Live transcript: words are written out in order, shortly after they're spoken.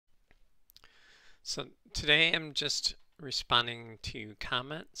So today I'm just responding to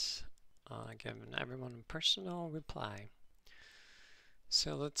comments, giving everyone a personal reply.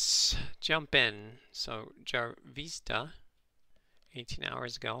 So let's jump in. So Jarvista, 18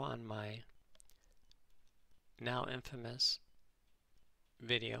 hours ago on my now infamous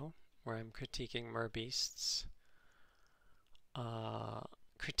video where I'm critiquing Merbeast's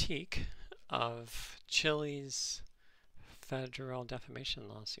critique of Chile's federal defamation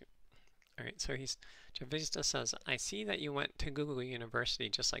lawsuit. Alright, so Javista says, I see that you went to Google University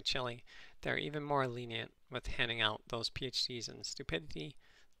just like Chile. They're even more lenient with handing out those PhDs in stupidity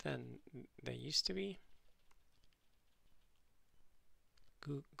than they used to be.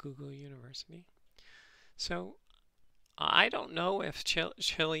 Google University. So I don't know if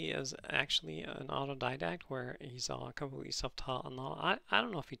Chile is actually an autodidact where he's completely self-taught on law. I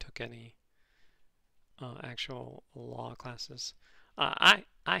don't know if he took any actual law classes. I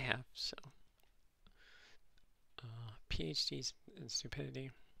have, so. PhDs in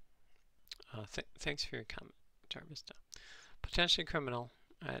stupidity. Thanks for your comment, Jarvista. Potentially criminal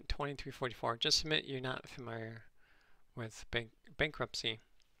at 2344. Just admit you're not familiar with bankruptcy.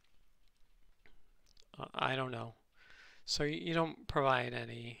 I don't know. So you don't provide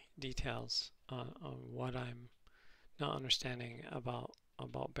any details on what I'm not understanding about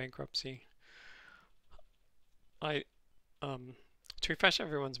bankruptcy. To refresh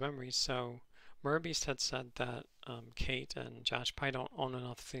everyone's memories, so Merbeast had said that Kate and Josh probably don't own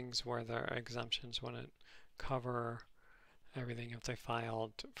enough things where their exemptions wouldn't cover everything if they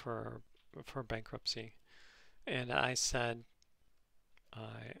filed for bankruptcy. And I said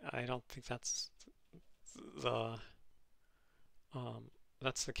I don't think the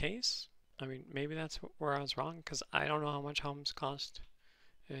that's the case. I mean, maybe that's where I was wrong because I don't know how much homes cost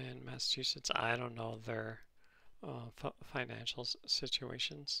in Massachusetts. I don't know their financial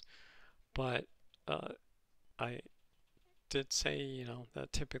situations, but I did say,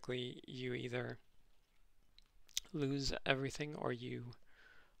 that typically you either lose everything or you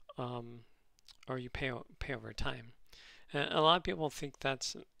pay over time. And a lot of people think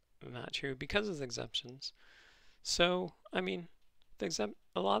that's not true because of the exemptions. So, I mean,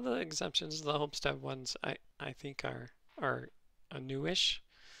 a lot of the exemptions, the Homestead ones, I think are a newish,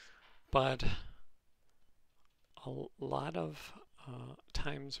 but a lot of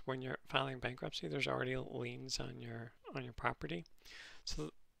times when you're filing bankruptcy, there's already liens on your property.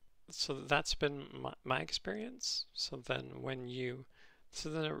 So that's been my experience. So then it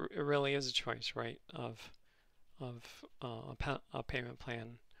really is a choice, right, of a payment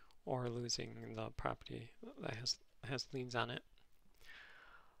plan or losing the property that has liens on it.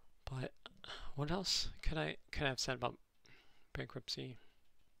 But what else could I have said about bankruptcy?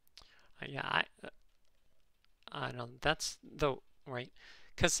 Yeah, I don't know. That's the right,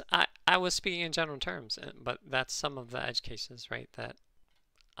 because I was speaking in general terms, but that's some of the edge cases, right, that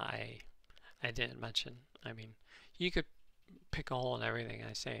I didn't mention. I mean, you could pick a hole in everything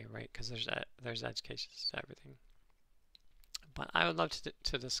I say, right, because there's edge cases to everything. But I would love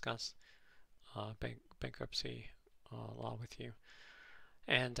to discuss bankruptcy law with you,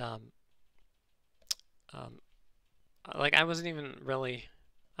 and like I wasn't even really,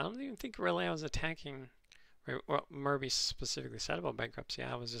 I don't even think really I was attacking what Merbeast specifically said about bankruptcy.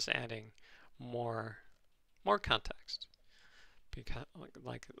 I was just adding more context because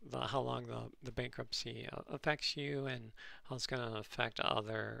how long the bankruptcy affects you and how it's going to affect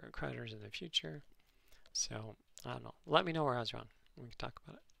other creditors in the future. So I don't know. Let me know where I was wrong. We can talk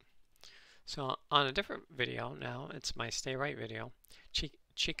about it. So on a different video now, it's my Stay Right video.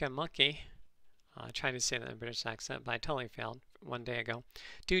 Chica Monkey. I tried to say that in a British accent, but I totally failed one day ago.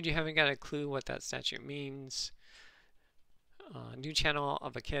 Dude, you haven't got a clue what that statute means. New channel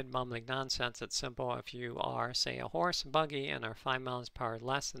of a kid mumbling nonsense. It's simple. If you are, say, a horse, buggy, and are 5 miles per hour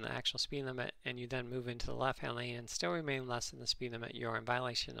less than the actual speed limit, and you then move into the left-hand lane and still remain less than the speed limit, you are in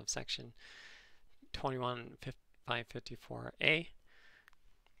violation of section 21554A.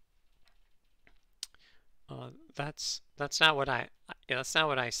 That's not what that's not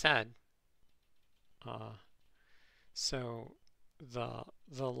what I said. So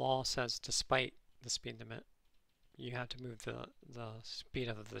the law says despite the speed limit, you have to move the speed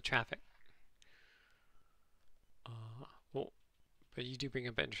of the traffic. Well, but you do bring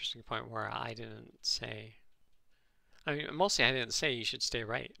up an interesting point where I didn't say. I mean, mostly I didn't say you should stay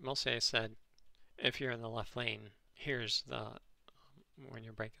right. Mostly I said if you're in the left lane, here's the when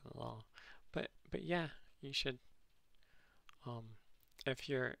you're breaking the law. But yeah, you should. If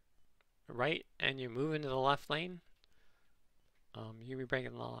you're right and you move into the left lane, you'll be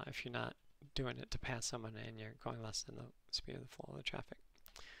breaking the law if you're not doing it to pass someone and you're going less than the speed of the flow of the traffic.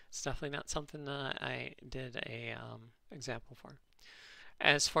 It's definitely not something that I did a example for.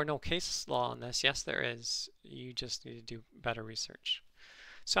 As for no case law on this, yes, there is. You just need to do better research.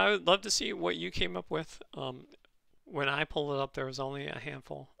 So I would love to see what you came up with. When I pulled it up, there was only a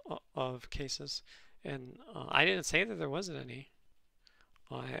handful of cases, and I didn't say that there wasn't any.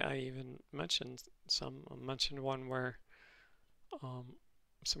 I even mentioned some. I mentioned one where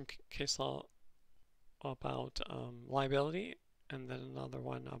some case law about liability, and then another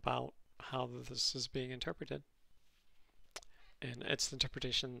one about how this is being interpreted. And it's the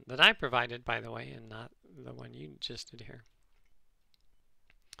interpretation that I provided, by the way, and not the one you just did here.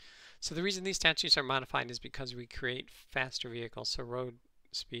 So the reason these statutes are modified is because we create faster vehicles, so road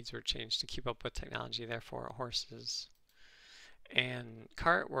speeds were changed to keep up with technology, therefore horses and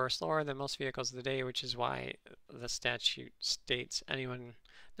cart were slower than most vehicles of the day, which is why the statute states anyone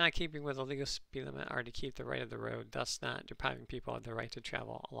not keeping with the legal speed limit are to keep the right of the road, thus not depriving people of the right to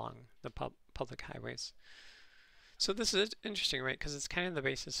travel along the public highways. So this is interesting, right? Because it's kind of the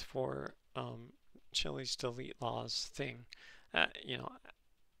basis for Chile's delete laws thing. You know,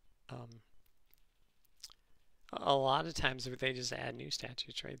 a lot of times they just add new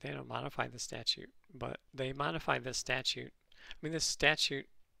statutes, right? They don't modify the statute, but they modify this statute. I mean, this statute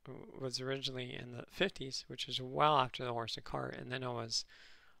was originally in the 50s, which is well after the horse and cart, and then it was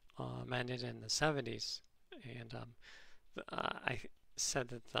amended in the 70s. And I said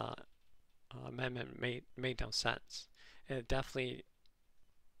that the amendment made no sense. It definitely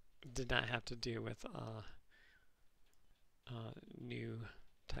did not have to do with new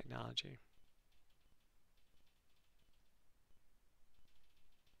technology.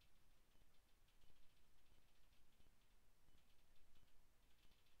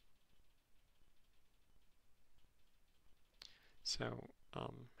 So,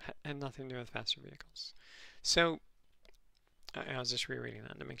 had nothing to do with faster vehicles. So, I was just rereading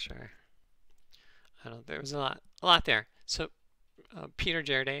that to make sure. I don't know, there was a lot there. So, Peter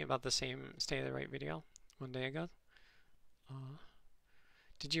Jarday about the same State of the Right video one day ago.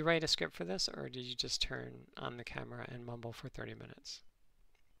 Did you write a script for this, or did you just turn on the camera and mumble for 30 minutes?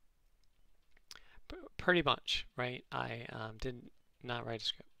 Pretty much, right? I did not write a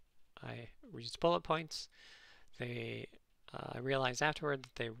script. I used bullet points. I realized afterward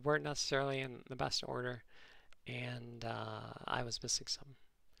that they weren't necessarily in the best order, and I was missing some.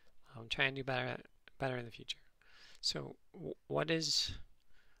 I'm trying to do better in the future. So, what is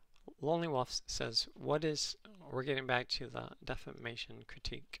Lonely Wolf says? What is? We're getting back to the defamation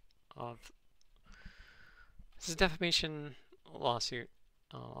critique of this is a defamation lawsuit.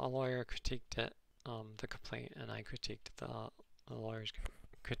 A lawyer critiqued it, the complaint, and I critiqued the lawyer's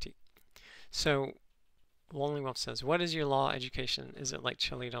critique. So, Lonely Wolf says, what is your law education? Is it like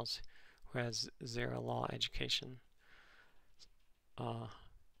Chilitos, who has zero law education?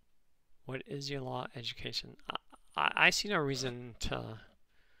 What is your law education? I see no reason to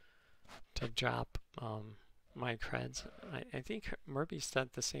drop my creds. I think Murphy said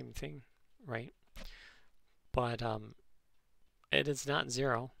the same thing, right? But it is not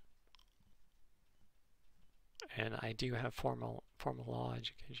zero. And I do have formal law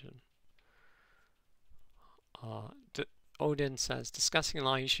education. Odin says, discussing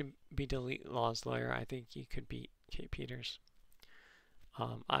law, you should be delete law's lawyer. I think you could beat Kate Peters.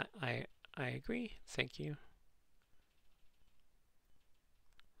 I agree. Thank you.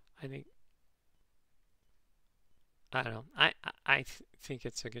 I don't know. I think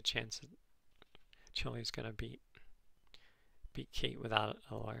it's a good chance that Chile's gonna beat Kate without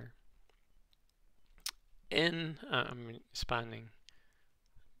a lawyer. I'm responding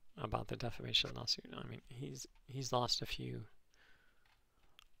about the defamation lawsuit. I mean, he's lost a few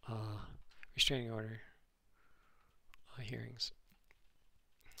restraining order hearings.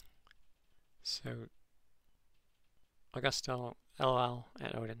 So, Augusto, LOL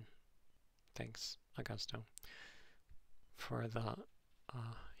at Odin. Thanks, Augusto, for the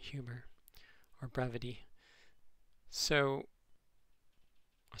humor or brevity. So,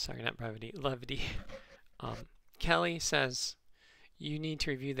 sorry, not brevity, levity. Kelly says, you need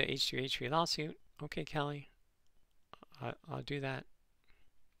to review the H2H3 lawsuit. Okay, Kelly, I'll do that.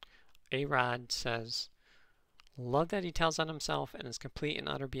 A-Rod says, love that he tells on himself and is complete and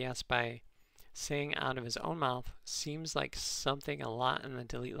utter BS by saying out of his own mouth. Seems like something a lot in the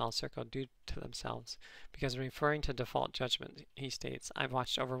delete law circle do to themselves, because referring to default judgment, he states, I've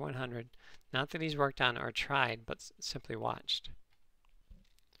watched over 100. Not that he's worked on or tried, but simply watched.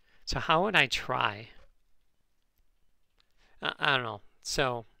 So how would I try? I don't know.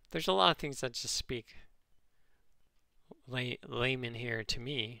 So there's a lot of things that just speak layman here to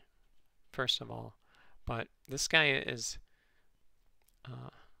me, first of all. But this guy is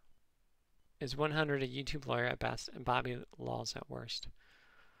Is 100 a YouTube lawyer at best and Bobby Laws at worst?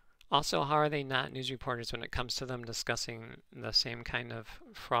 Also, how are they not news reporters when it comes to them discussing the same kind of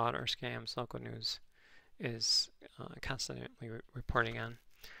fraud or scams local news is constantly reporting on?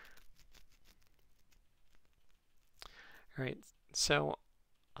 All right, so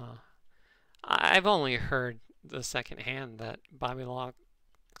I've only heard the second hand that Bobby Law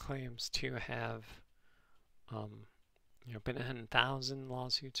claims to have been in 1,000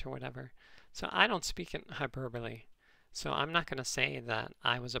 lawsuits or whatever. So I don't speak in hyperbole. So I'm not going to say that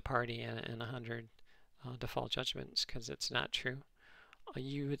I was a party in 100 default judgments because it's not true.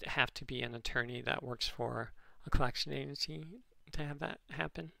 You would have to be an attorney that works for a collection agency to have that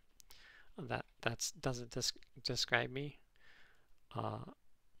happen. That doesn't describe me.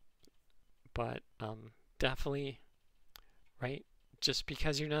 But definitely, right? Just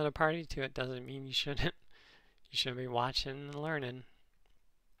because you're not a party to it doesn't mean you shouldn't. You should be watching and learning.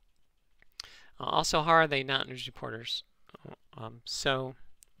 Also, how are they not news reporters? So,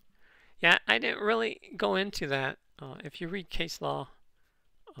 yeah, I didn't really go into that. If you read case law,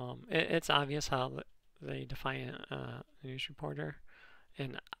 it's obvious how they define a news reporter.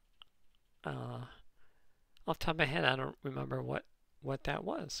 And off the top of my head, I don't remember what that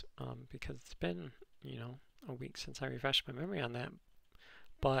was because it's been, a week since I refreshed my memory on that.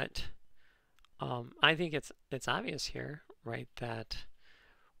 But I think it's obvious here, right, that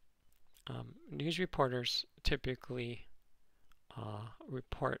news reporters typically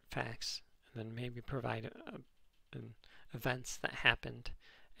report facts and then maybe provide events that happened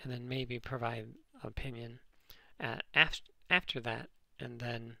and then maybe provide opinion after that, and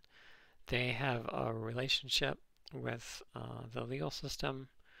then they have a relationship with the legal system,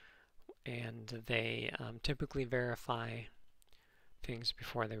 and they typically verify things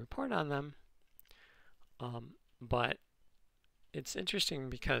before they report on them. But it's interesting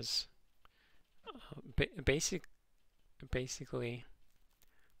because basically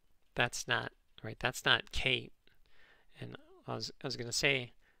that's not right. That's not Kate. And I was going to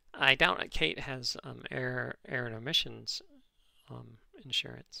say, I doubt that Kate has error and omissions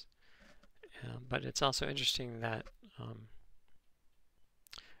insurance. But it's also interesting that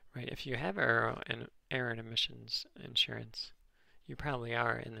right, if you have error and omissions insurance, you probably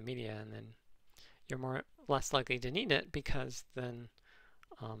are in the media, and then you're less likely to need it because then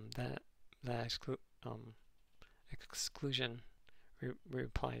that exclusion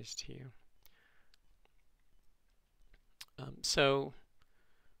applies to you. So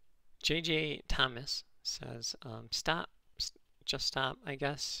J.J. Thomas says, just stop, I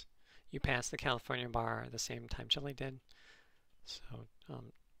guess. You passed the California bar at the same time Chili did. So,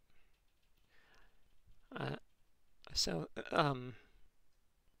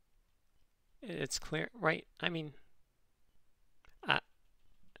 it's clear, right? I mean,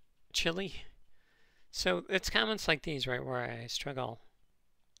 Chili. So it's comments like these, right, where I struggle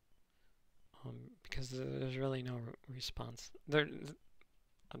because there's really no response. There's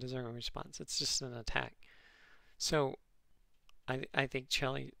no response. It's just an attack. So I think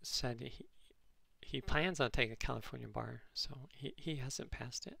Chili said he plans on taking a California bar, so he hasn't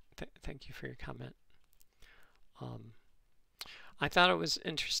passed it. Thank you for your comment. I thought it was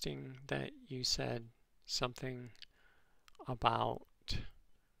interesting that you said something about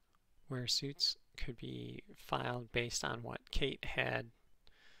where suits could be filed based on what Kate had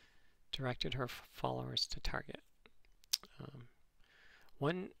directed her followers to target.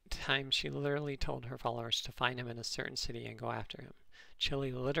 One time she literally told her followers to find him in a certain city and go after him.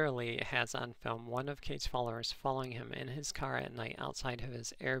 Chili literally has on film one of Kate's followers following him in his car at night outside of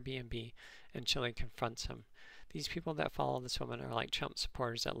his Airbnb, and Chili confronts him. These people that follow this woman are like Trump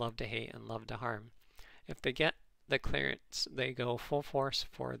supporters that love to hate and love to harm. If they get the clearance, they go full force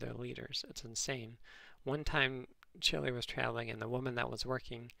for their leaders. It's insane. One time Chili was traveling and the woman that was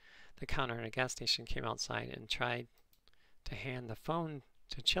working the counter in a gas station came outside and tried to hand the phone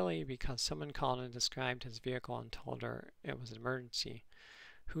to Chili because someone called and described his vehicle and told her it was an emergency.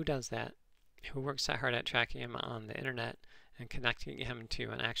 Who does that? Who works that hard at tracking him on the internet and connecting him to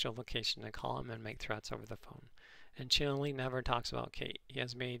an actual location to call him and make threats over the phone? And Chili never talks about Kate. He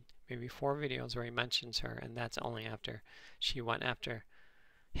has made maybe 4 videos where he mentions her, and that's only after she went after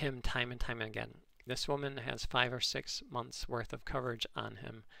him time and time again. This woman has 5 or 6 months worth of coverage on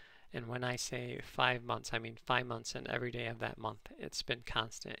him. And when I say 5 months, I mean 5 months and every day of that month. It's been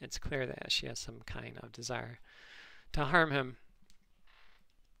constant. It's clear that she has some kind of desire to harm him.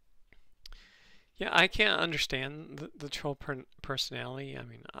 Yeah, I can't understand the troll personality. I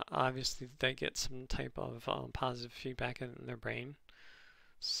mean, obviously they get some type of positive feedback in their brain.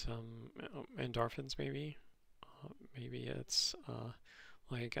 Some endorphins maybe. Maybe it's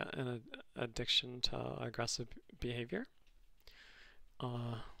like an addiction to aggressive behavior.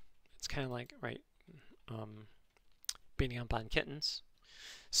 It's kind of like, right, beating up on kittens.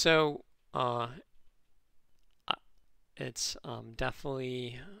 So it's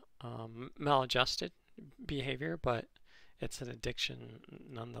definitely maladjusted behavior, but it's an addiction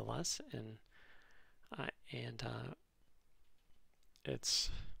nonetheless, and it's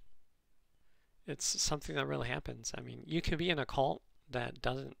something that really happens. I mean, you can be in a cult that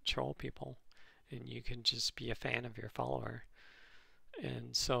doesn't troll people, and you can just be a fan of your follower.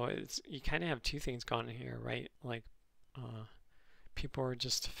 And so you kind of have two things going on here, right? Like people are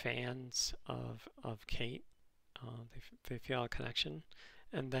just fans of Kate. They feel a connection,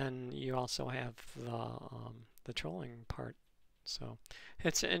 and then you also have the trolling part. So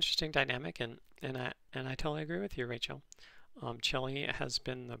it's an interesting dynamic, and I totally agree with you, Rachel. Chili has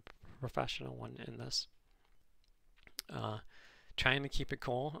been the professional one in this, trying to keep it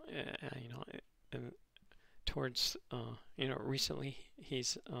cool. And towards recently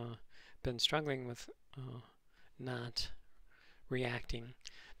he's been struggling with not reacting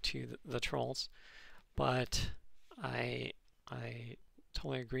to the trolls, but I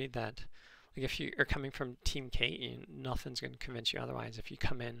totally agree that, like, if you're coming from Team Kate, nothing's going to convince you otherwise. If you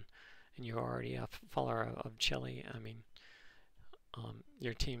come in and you're already a follower of Chili, I mean,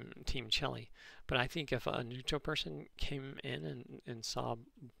 you're Team Chili. But I think if a neutral person came in and saw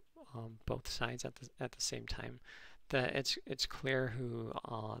both sides at the same time, that it's clear who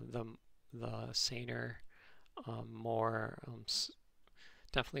the saner, more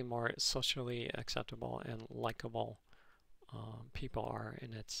definitely more socially acceptable and likable people are,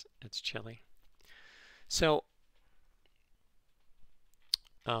 and it's Chili. So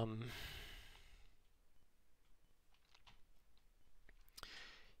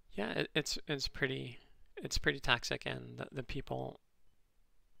yeah, it's pretty toxic, and the people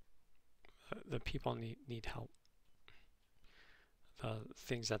need help. The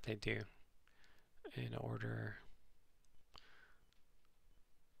things that they do in order,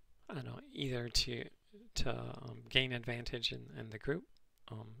 I don't know, either to gain advantage in the group,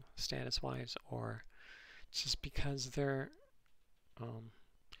 status wise, or just because they're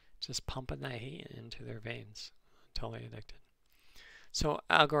just pumping that hate into their veins. Totally addicted. So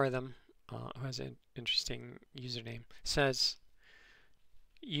Algorithm, who has an interesting username, says,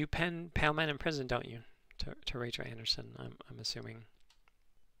 "You pen Pale Men in Prison, don't you?" To Rachel Anderson, I'm assuming.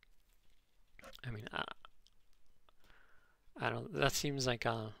 I mean, I don't. That seems like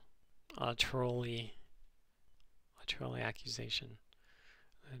a trolly accusation,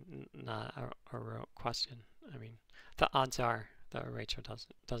 not a real question. I mean, the odds are that Rachel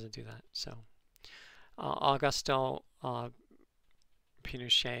doesn't do that. So Augusto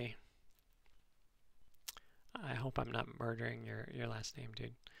Pinochet. I hope I'm not murdering your last name,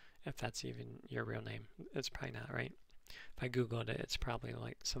 dude. If that's even your real name, it's probably not, right? If I googled it, it's probably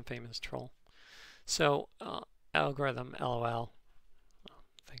like some famous troll. So Algorithm, LOL.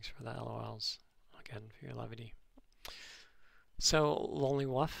 Thanks for the LOLs again for your levity. So Lonely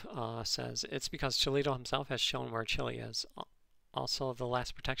Wolf says, it's because Chilito himself has shown where Chili is. Also, the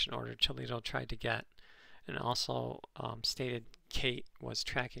last protection order Chilito tried to get, and also stated Kate was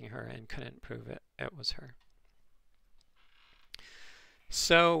tracking her and couldn't prove it was her.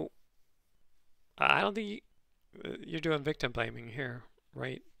 So I don't think you're doing victim blaming here,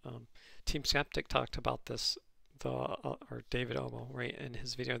 right? Team Skeptic talked about this, or David Omo, right, in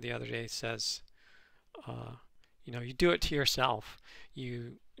his video the other day, says, you do it to yourself.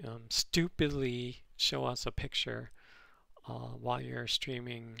 You stupidly show us a picture while you're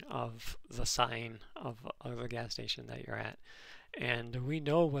streaming of the sign of the gas station that you're at. And we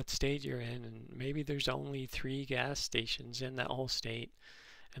know what state you're in, and maybe there's only 3 gas stations in that whole state.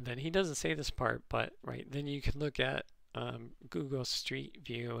 And then he doesn't say this part, but right, then you can look at Google Street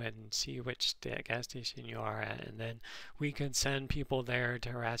View and see which gas station you are at, and then we can send people there to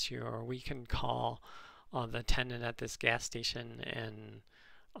harass you, or we can call the attendant at this gas station and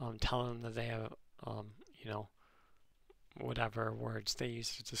tell them that they have, whatever words they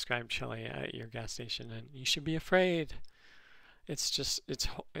use to describe Chili at your gas station, and you should be afraid. It's just it's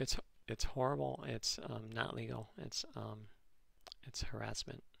horrible. It's not legal. It's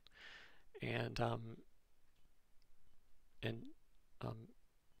harassment, and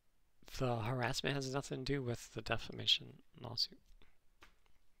the harassment has nothing to do with the defamation lawsuit.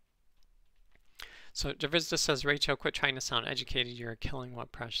 So Javista says, Rachel, quit trying to sound educated. You're killing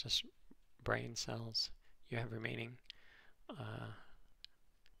what precious brain cells you have remaining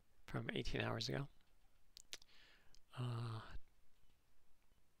from 18 hours ago.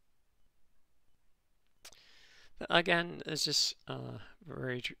 again, it's just a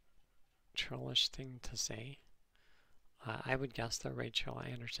very trollish thing to say. I would guess that Rachel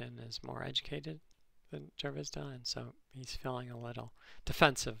Anderson is more educated than Jarvis and so he's feeling a little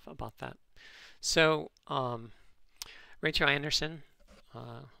defensive about that. So, Rachel Anderson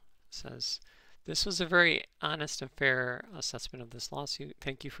says, this was a very honest and fair assessment of this lawsuit.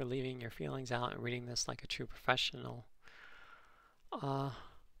 Thank you for leaving your feelings out and reading this like a true professional.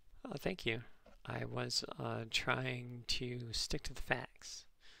 Thank you. I was trying to stick to the facts.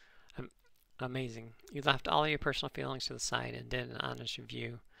 Amazing. You left all your personal feelings to the side and did an honest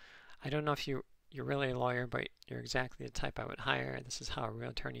review. I don't know if you're really a lawyer, but you're exactly the type I would hire. This is how a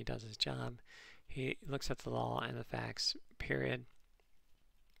real attorney does his job. He looks at the law and the facts, period.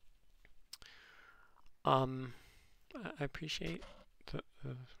 I appreciate the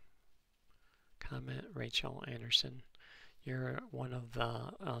comment, Rachel Anderson. You're one of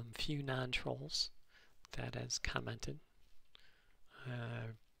the few non-trolls that has commented.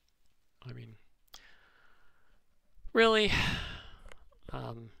 I mean, really,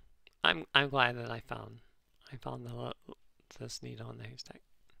 I'm glad that I found this needle in the haystack.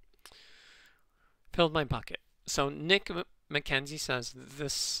 Filled my bucket. So Nick McKenzie says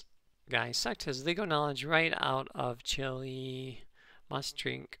this guy sucked his legal knowledge right out of Chile. Must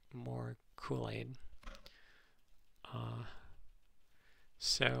drink more Kool-Aid.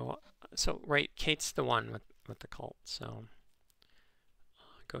 So right, Kate's the one with the cult. So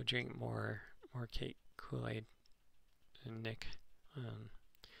go drink more Kate Kool-Aid and Nick.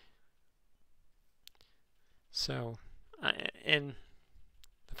 And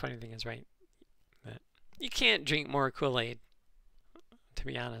the funny thing is, right, that you can't drink more Kool-Aid, to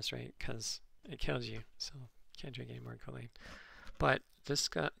be honest, right, because it kills you. So you can't drink any more Kool-Aid. But this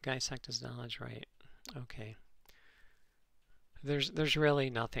guy sucked his knowledge, right? Okay. There's really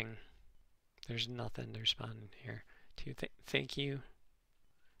nothing. There's nothing to respond here to. Thank you,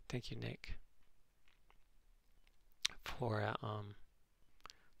 Nick, for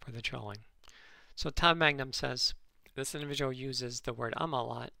the trolling. So Tom Magnum says this individual uses the word a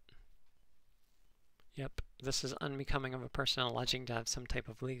lot. Yep, this is unbecoming of a person alleging to have some type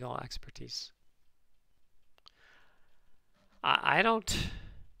of legal expertise. I don't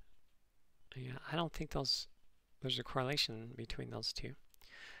think there's a correlation between those two.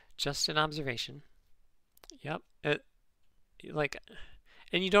 Just an observation. Yep. And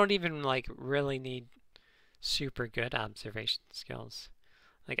you don't even really need super good observation skills.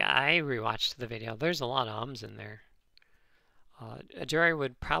 I rewatched the video. There's a lot of ums in there. A jury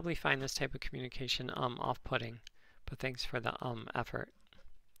would probably find this type of communication off-putting, but thanks for the effort.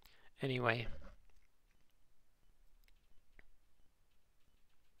 Anyway.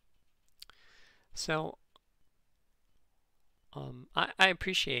 So, I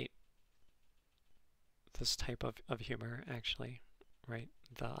appreciate this type of humor, actually, right?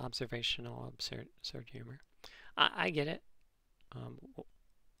 The observational, absurd humor. I get it.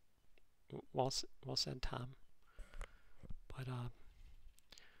 Well said, Tom. But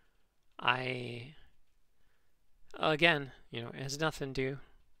again, it has nothing to do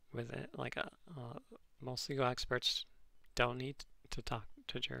with it. Most legal experts don't need to talk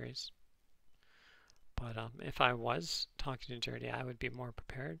to juries. But if I was talking to jury, I would be more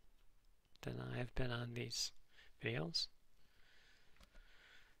prepared than I have been on these videos.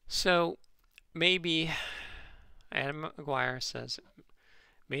 So maybe Adam McGuire says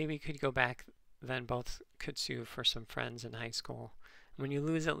maybe could go back, then both could sue for some friends in high school. When you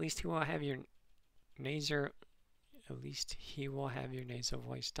lose, at least he will have your nasal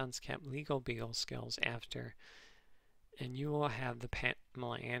voice dunce cap legal beagle skills after, and you will have the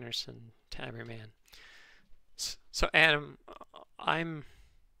Pamela Anderson to every man. So Adam,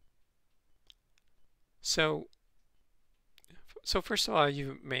 so first of all,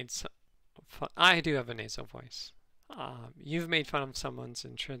 you've made fun. I do have a nasal voice. You've made fun of someone's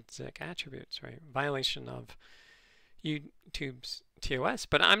intrinsic attributes, right? Violation of YouTube's TOS,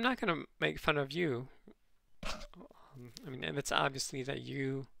 but I'm not going to make fun of you. I mean, and it's obviously that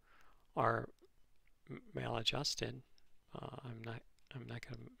you are maladjusted. I'm not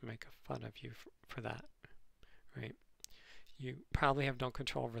going to make fun of you for that, right? You probably have no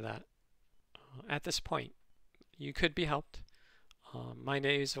control over that. At this point, you could be helped. My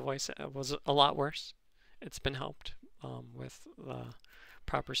nasal voice was a lot worse. It's been helped with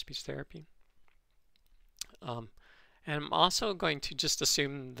proper speech therapy. And I'm also going to just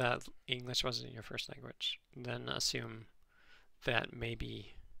assume that English wasn't your first language. Then assume that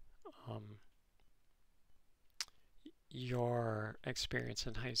maybe your experience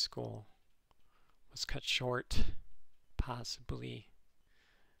in high school was cut short, possibly,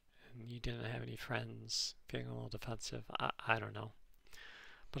 you didn't have any friends, being a little defensive. I don't know.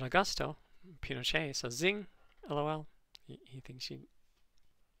 But Augusto Pinochet says, "Zing, lol." He thinks you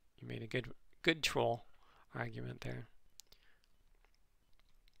made a good troll argument there.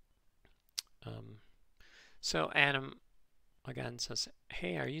 So Adam again says,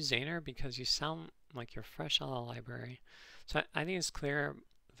 "Hey, are you Zaner? Because you sound like you're fresh out of the library." So I think it's clear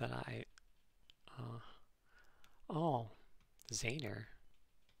that oh, Zaner.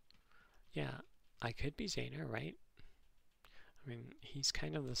 Yeah, I could be Zaner, right? I mean, he's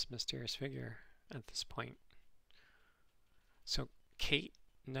kind of this mysterious figure at this point. So Kate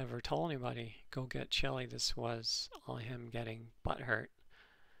never told anybody, go get Chili. This was all him getting butthurt.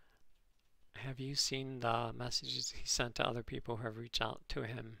 Have you seen the messages he sent to other people who have reached out to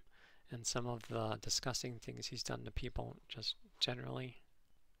him and some of the disgusting things he's done to people just generally?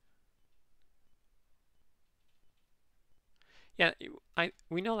 Yeah,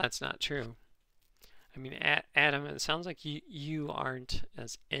 we know that's not true. I mean, Adam, it sounds like you aren't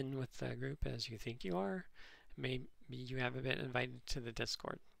as in with the group as you think you are. Maybe you haven't been invited to the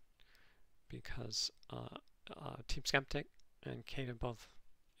Discord because Team Skeptic and Kate have both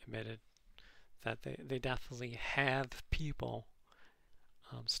admitted that they definitely have people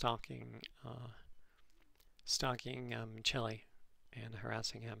stalking Chili and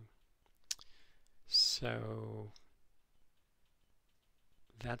harassing him. So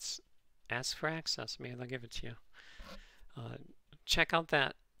that's ask for access. Maybe they'll give it to you. Check out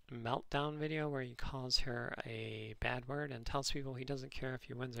that meltdown video where he calls her a bad word and tells people he doesn't care if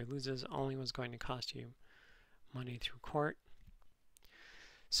he wins or loses, only was going to cost you money through court.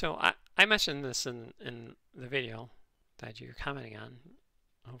 So I mentioned this in the video that you're commenting on.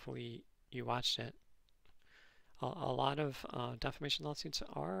 Hopefully you watched it. A lot of defamation lawsuits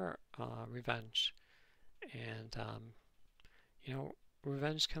are revenge, and you know,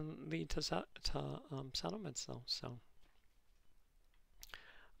 revenge can lead to settlements, though. So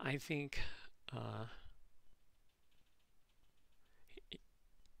I think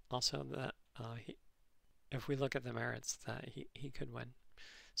also that if we look at the merits, that he could win.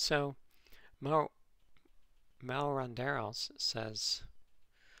 So Mel Ronderos says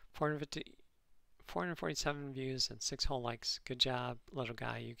 447 views and 6 whole likes. Good job, little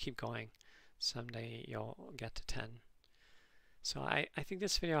guy. You keep going. Someday you'll get to 10. So I think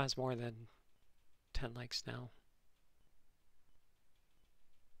this video has more than 10 likes now.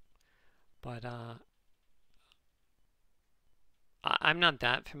 But I'm not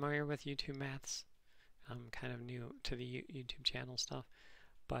that familiar with YouTube maths. I'm kind of new to the YouTube channel stuff.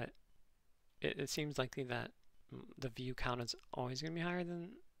 But it seems likely that the view count is always going to be higher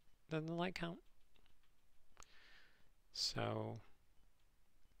than the like count. So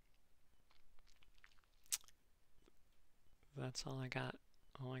that's all I got.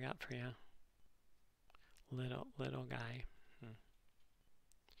 All I got for you, little guy.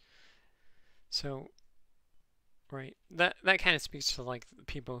 So, right, that kind of speaks to like the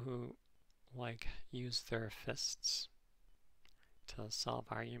people who like use their fists to solve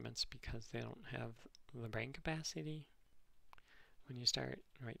arguments because they don't have the brain capacity. When you start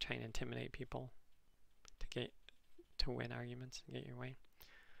trying to intimidate people to win arguments and get your way.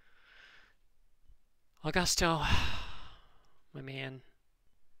 Augusto, my man,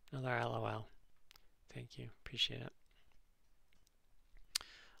 another LOL. Thank you, appreciate it.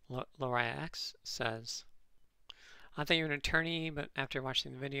 Loriah X says, I thought you were an attorney, but after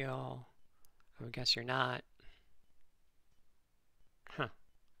watching the video, I would guess you're not. Huh.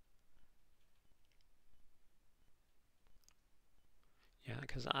 Yeah,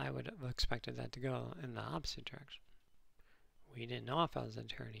 because I would have expected that to go in the opposite direction. We didn't know if I was an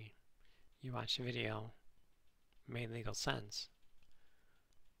attorney. You watched the video, made legal sense.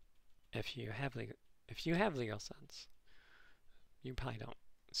 If you have legal sense, you probably don't.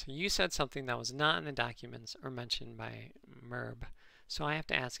 So you said something that was not in the documents or mentioned by Merb. So I have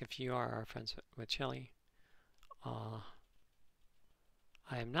to ask if you are friends with Chili. I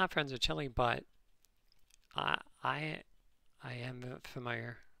am not friends with Chili, but I am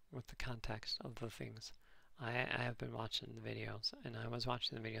familiar with the context of the things. I have been watching the videos, and I was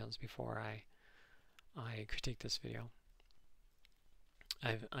watching the videos before I critiqued this video.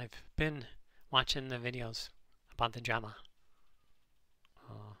 I've been watching the videos about the drama.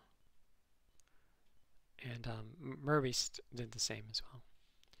 And Merby did the same as well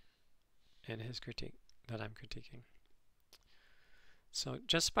in his critique that I'm critiquing. So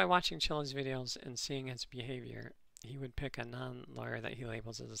just by watching Chili's videos and seeing his behavior, he would pick a non-lawyer that he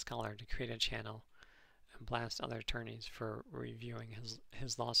labels as a scholar to create a channel and blast other attorneys for reviewing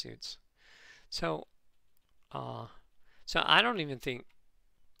his lawsuits. So I don't even think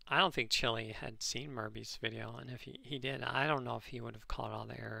I don't think Chili had seen Murby's video, and if he did, I don't know if he would have caught all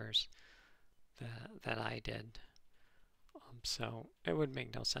the errors that I did. So it would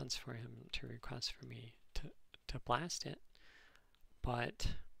make no sense for him to request for me to blast it. But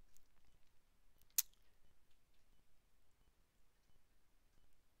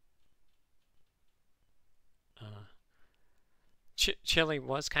Chili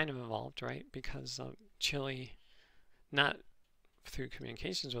was kind of involved, right? Because Chili, not through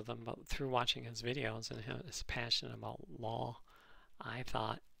communications with him, but through watching his videos and his passion about law, I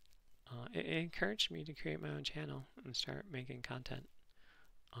thought it encouraged me to create my own channel and start making content.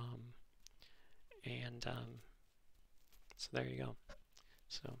 So there you go.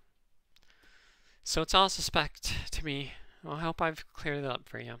 So it's all suspect to me. Well, I hope I've cleared it up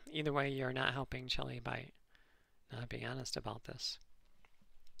for you. Either way, you're not helping Chili by not being honest about this.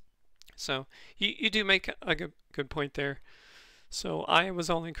 So you do make a good point there. So I was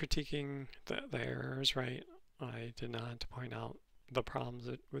only critiquing the errors, right? I did not point out the problems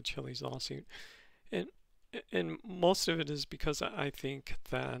with Chili's lawsuit. And most of it is because I think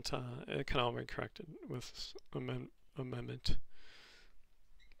that it can all be corrected with amendment.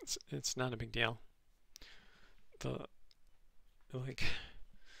 It's not a big deal.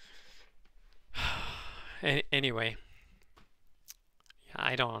 Anyway, yeah,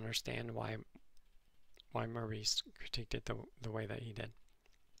 I don't understand why Murray critiqued it the way that he did.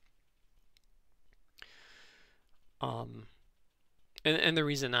 And the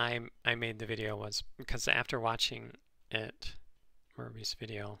reason I made the video was because after watching Murray's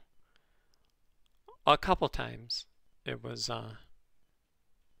video a couple times, it was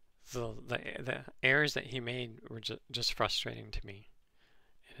the errors that he made were just frustrating to me,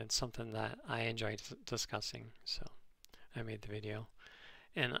 and it's something that I enjoyed discussing. So I made the video,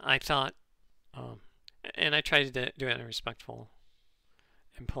 and I thought, and I tried to do it in a respectful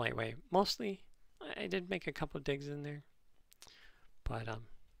and polite way. Mostly, I did make a couple digs in there. But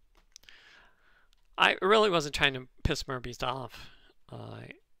I really wasn't trying to piss Murby's off.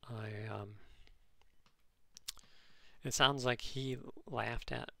 It sounds like he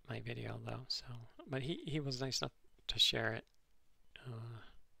laughed at my video though. So, but he was nice enough to share it.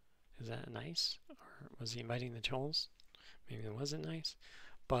 Is that nice, or was he inviting the trolls? Maybe it wasn't nice,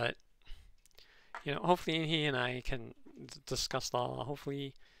 but hopefully he and I can discuss law.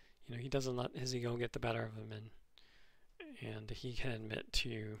 Hopefully, he doesn't let his ego get the better of him, and he can admit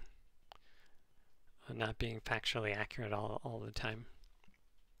to not being factually accurate all the time.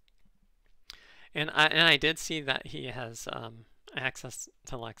 And I did see that he has access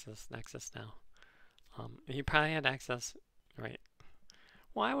to LexisNexis now. He probably had access, right?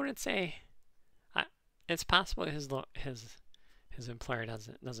 Well, I wouldn't say. It's possible his employer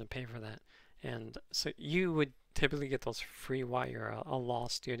doesn't pay for that, and so you would typically get those free while you're a law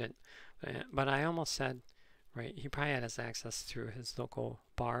student. But I almost said, right, he probably had his access through his local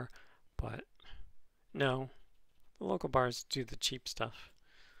bar, but no, the local bars do the cheap stuff.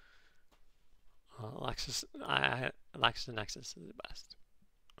 LexisNexis is the best.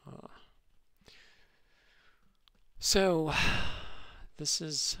 So this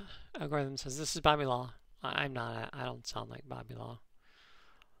is Algorithm says this is Bobby Law. I'm not. I don't sound like Bobby Law.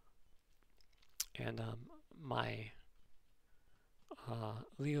 And my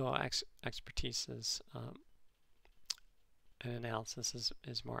legal expertise is and analysis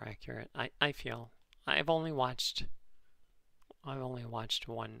is more accurate. I feel. I've only watched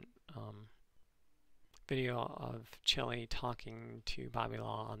one video of Chili talking to Bobby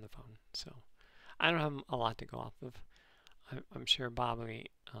Law on the phone, so I don't have a lot to go off of. I'm sure Bobby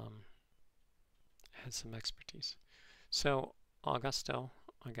has some expertise. So Augusto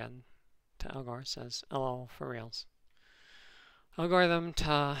again to Algor says, "Hello for reals." Algorithm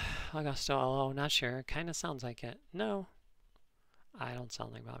to Augusto, hello, not sure. Kind of sounds like it. No, I don't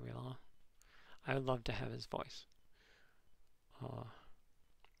sound like Bobby Law. I would love to have his voice.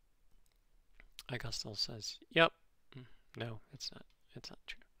 Augusto says, "Yep." No, it's not. It's not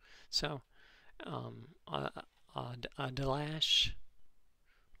true. So, Delash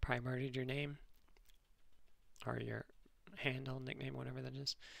probably murdered your name or your handle, nickname, whatever that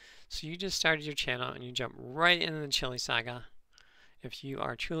is. So you just started your channel and you jump right into the Chili saga. If you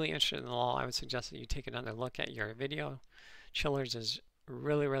are truly interested in the law, I would suggest that you take another look at your video. Chillers is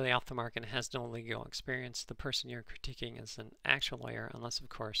really off the mark and has no legal experience. The person you're critiquing is an actual lawyer, unless of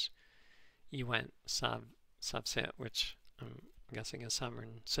course you went subset, which I'm guessing is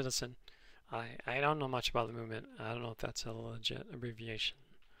sovereign citizen. I don't know much about the movement. I don't know if that's a legit abbreviation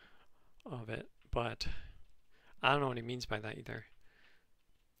of it, but I don't know what he means by that either.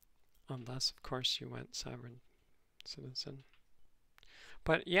 Unless of course you went sovereign citizen.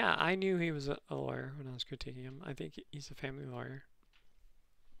 But yeah, I knew he was a lawyer when I was critiquing him. I think he's a family lawyer.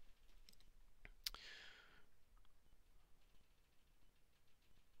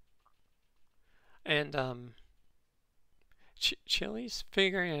 And Chili's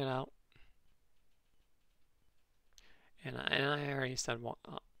figuring it out. And I already said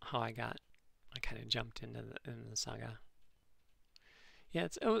how I kind of jumped into the saga. Yeah,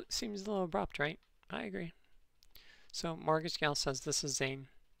 it seems a little abrupt, right? I agree. So Mortgage Gal says this is Zane.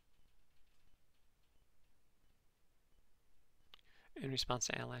 In response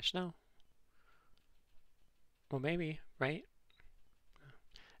to Alash, no. Well, maybe, right?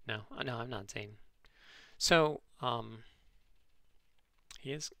 No, I'm not Zane. So,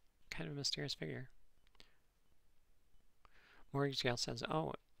 he is kind of a mysterious figure. Mortgage Gal says,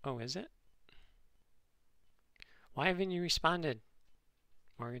 oh, is it? Why haven't you responded,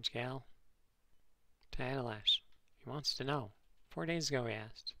 Mortgage Gal? To Adelash. He wants to know. 4 days ago he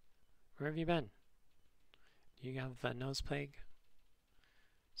asked. Where have you been? Do you have the nose plague?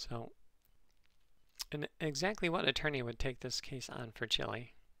 So, and exactly what attorney would take this case on for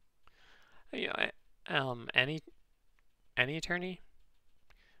Chili? You know, any attorney,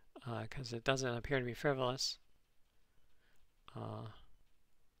 because it doesn't appear to be frivolous.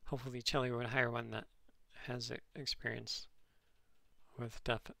 Hopefully Chili would hire one that has experience with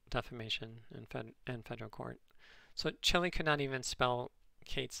defamation in federal court. So Chili could not even spell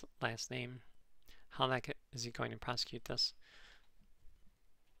Kate's last name. How is he going to prosecute this?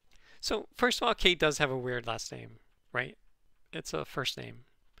 So first of all, Kate does have a weird last name, right? It's a first name.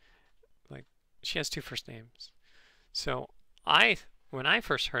 Like, she has 2 first names. So when I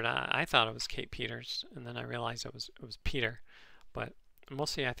first heard it, I thought it was Kate Peters, and then I realized it was Peter. But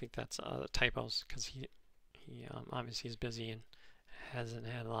mostly I think that's typos, because he obviously is busy and hasn't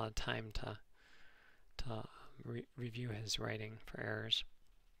had a lot of time to review his writing for errors.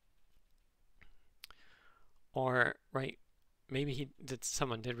 Or, right, maybe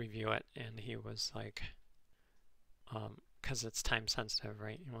someone did review it and he was like, because it's time sensitive,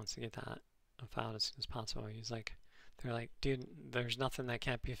 right? He wants to get that filed as soon as possible. They're like, dude, there's nothing that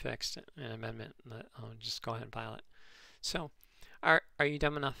can't be fixed in an amendment. Just go ahead and file it. So, are you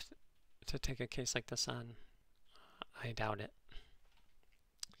dumb enough to take a case like this on? I doubt it.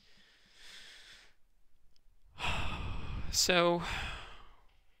 So,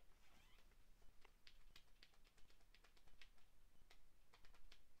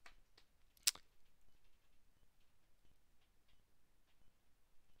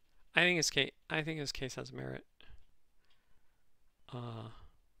 I think his case has merit. I'm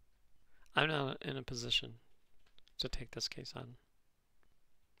not in a position to take this case on,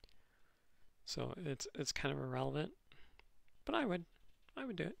 so it's kind of irrelevant. But I would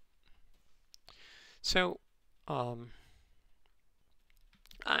do it. So,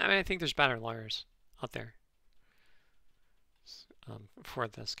 I think there's better lawyers out there for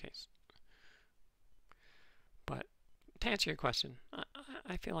this case. But to answer your question,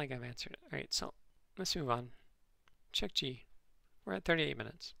 I feel like I've answered it. All right, so let's move on. Check G. We're at 38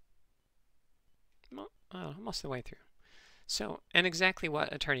 minutes. Almost the way through. So, and exactly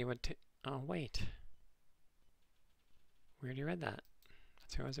what attorney would oh, wait. We already read that.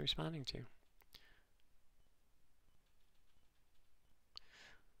 That's who I was responding to.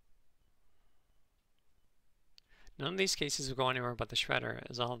 None of these cases will go anywhere but the shredder,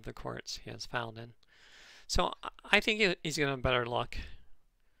 as all of the courts he has filed in. So I think he's going to have better luck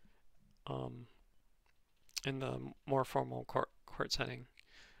in the more formal court setting.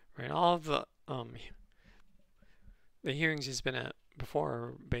 Right, all of the hearings he's been at before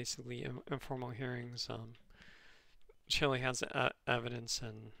are basically informal hearings. Chili has evidence,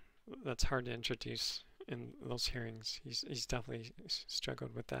 and that's hard to introduce in those hearings. He's definitely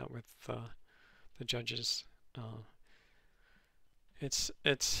struggled with that with the judges. It's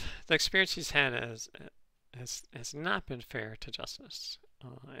the experience he's had has not been fair to justice,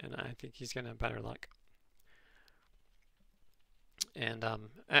 and I think he's gonna have better luck. And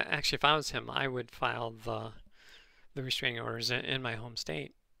actually, if I was him, I would file the restraining orders in my home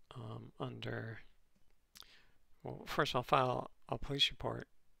state under. Well, first I'll file a police report.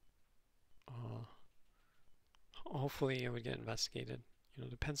 Hopefully, it would get investigated. You know,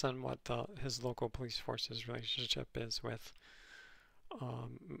 depends on what his local police force's relationship is with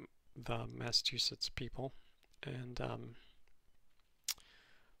the Massachusetts people, and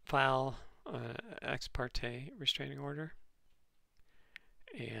file an ex parte restraining order,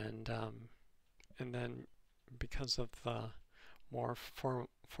 and then because of the more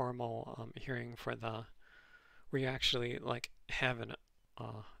formal hearing for where you actually like have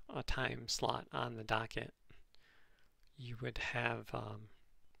a time slot on the docket, you would have,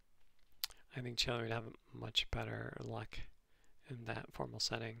 I think Chile would have much better luck in that formal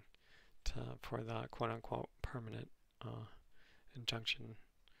setting for the quote-unquote permanent injunction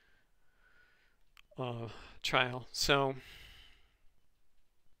trial. So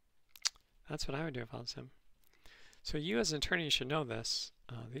that's what I would do if I was him. So you as an attorney should know this.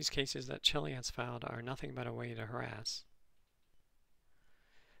 These cases that Chile has filed are nothing but a way to harass.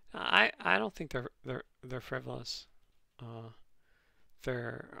 I don't think they're frivolous.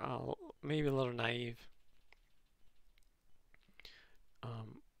 They're maybe a little naive,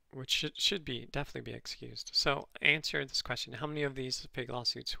 which should be definitely be excused. So answer this question: how many of these big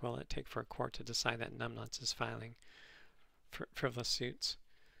lawsuits will it take for a court to decide that numbnuts is filing frivolous suits?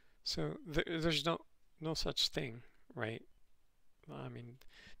 So there's no such thing, right? I mean,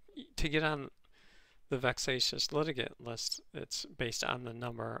 to get on the vexatious litigant list, it's based on the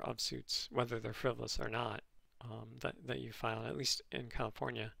number of suits, whether they're frivolous or not, that you file, at least in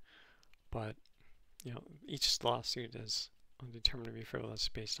California. But each lawsuit is determined to be frivolous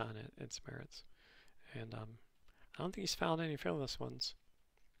based on its merits. And I don't think he's filed any frivolous ones.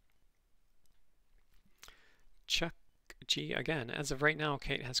 Chuck G again. As of right now,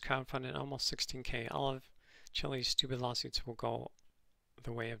 Kate has crowdfunded almost $16K. All of Chile's stupid lawsuits will go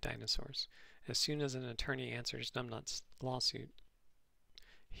the way of dinosaurs. As soon as an attorney answers numbnuts lawsuit,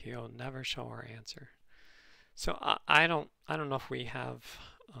 he'll never show our answer. So I don't know if we have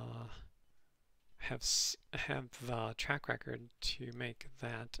the track record to make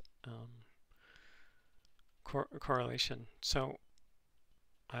that correlation. So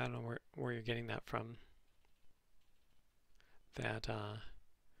I don't know where you're getting that from. That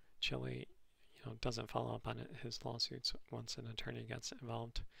Chile, doesn't follow up on his lawsuits once an attorney gets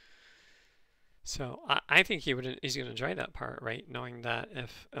involved. So I think he's going to enjoy that part, right? Knowing that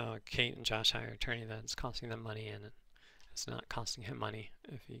if Kate and Josh hire an attorney, that it's costing them money, and it's not costing him money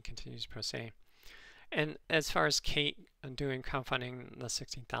if he continues pro se. And as far as Kate doing crowdfunding the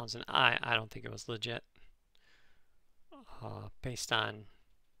 $16,000, I don't think it was legit. Based on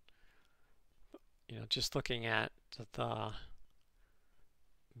just looking at the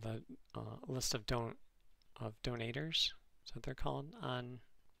list of donators, is what they're called, on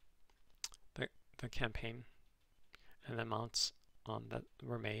the campaign, and the amounts that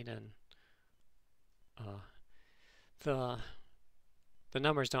were made, and the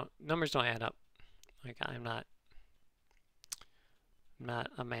numbers don't add up. Like, I'm not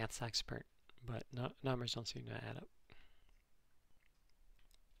a maths expert, but numbers don't seem to add up.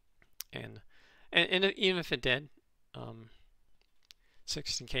 And even if it did,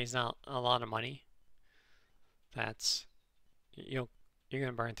 16K is not a lot of money. That's you're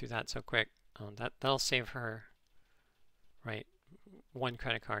gonna burn through that so quick. That'll save her, right, one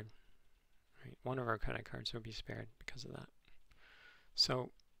credit card. Right, one of her credit cards will be spared because of that.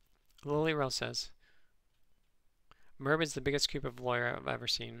 So Lily Rose says, Merb is the biggest creep of lawyer I've ever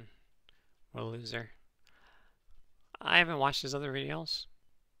seen. What a loser. I haven't watched his other videos,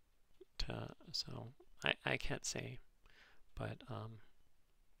 so I can't say. But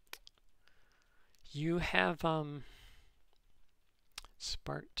you have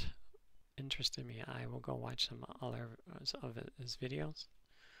sparked interest in me. I will go watch some other of his videos.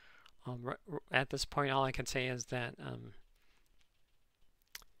 At this point, all I can say is that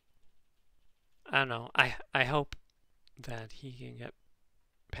I don't know. I hope that he can get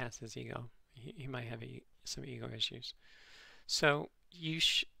past his ego. He might have some ego issues. So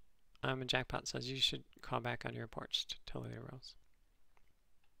Jackpot says you should call back on your porch to Lily Rose.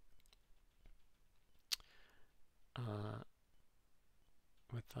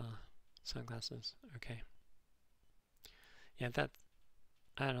 With sunglasses. Okay. Yeah,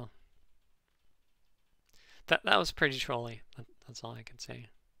 I don't know. That was pretty trolly. That's all I can say.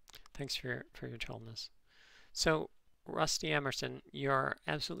 Thanks for your trollness. So Rusty Emerson, you're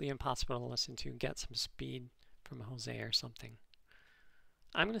absolutely impossible to listen to. Get some speed from Jose or something.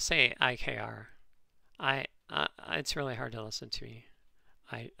 I'm gonna say IKR. It's really hard to listen to me.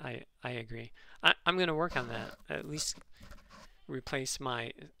 I agree. I'm gonna work on that. At least replace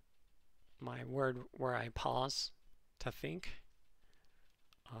my word where I pause to think.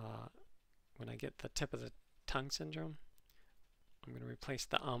 When I get the tip of the tongue syndrome, I'm gonna replace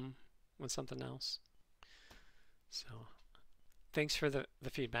the with something else. So thanks for the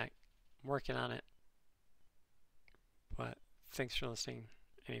feedback. I'm working on it. But thanks for listening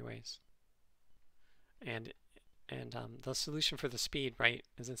anyways. And the solution for the speed, right,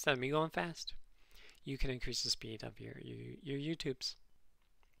 is instead of me going fast, you can increase the speed of your YouTubes.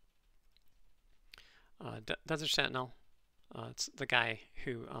 Desert Sentinel, it's the guy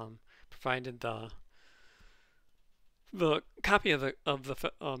who provided the the copy of the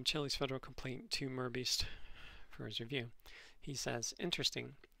Chili's federal complaint to Merbeast for his review. He says,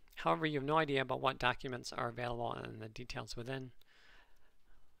 interesting. However, you have no idea about what documents are available and the details within.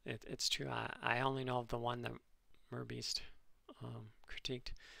 It's true. I only know of the one that Merbeast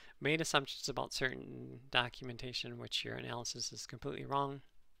critiqued. Made assumptions about certain documentation, which your analysis is completely wrong.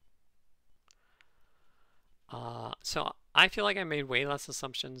 So I feel like I made way less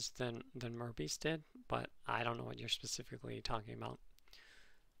assumptions than Merbeast did, but I don't know what you're specifically talking about.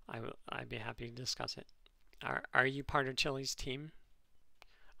 I'd be happy to discuss it. Are you part of Chili's team?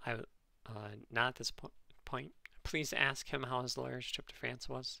 Not at this point. Please ask him how his lawyer's trip to France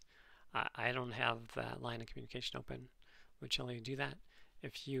was. I don't have that line of communication open with Chili to do that.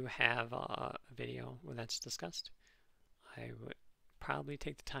 If you have a video where that's discussed, I would probably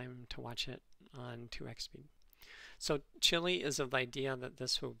take the time to watch it on 2x speed. So Chili is of the idea that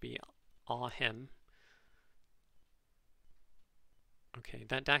this will be all him. Okay,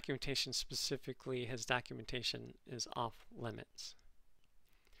 that documentation, specifically his documentation, is off limits.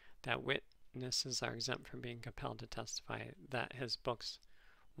 That witnesses are exempt from being compelled to testify, that his books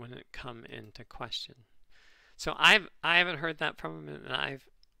wouldn't come into question. So I haven't heard that from him, and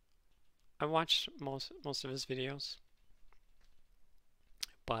I watched most of his videos,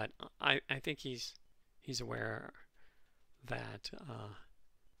 but I think he's aware that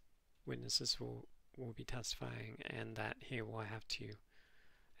witnesses will be testifying, and that he will have to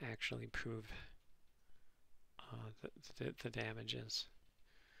actually prove the damages.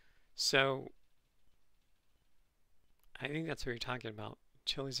 So I think that's what you're talking about.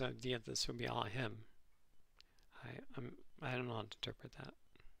 Chili's idea that this would be all him. I don't know how to interpret that.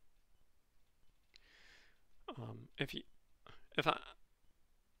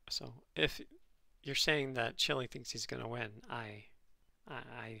 If you're saying that Chili thinks he's going to win, I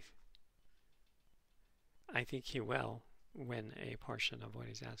think he will win a portion of what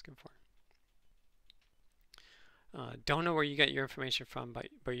he's asking for. Don't know where you get your information from, but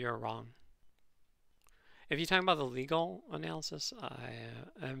you're wrong. If you're talking about the legal analysis,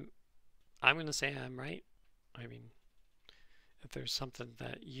 I'm going to say I'm right. I mean, if there's something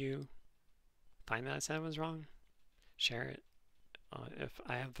that you find that I said was wrong, share it. If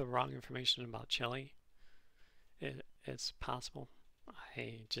I have the wrong information about Chili, it's possible.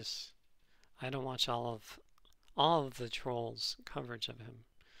 I don't watch all of the trolls' coverage of him.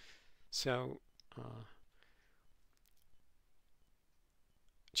 So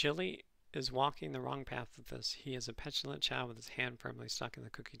Chili is walking the wrong path with this. He is a petulant child with his hand firmly stuck in the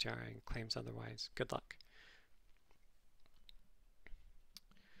cookie jar and claims otherwise. Good luck.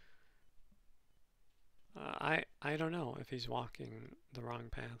 I don't know if he's walking the wrong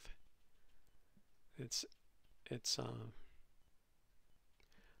path. It's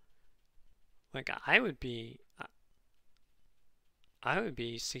like I would be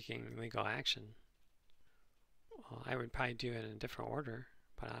seeking legal action. I would probably do it in a different order,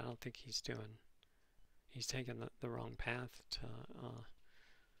 but I don't think he's taking the wrong path to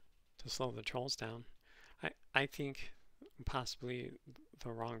slow the trolls down. I think possibly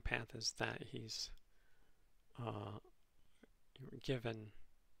the wrong path is that he's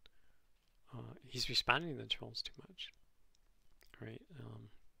he's responding to the trolls too much, right?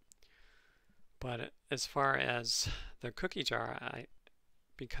 But as far as the cookie jar,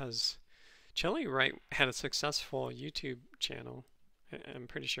 because Chili Wright had a successful YouTube channel, I'm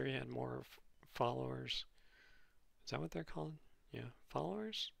pretty sure he had more followers. Is that what they're called? Yeah,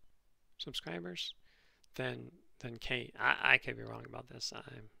 followers, subscribers, than Kate. I could be wrong about this.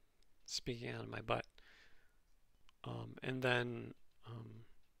 I'm speaking out of my butt. And then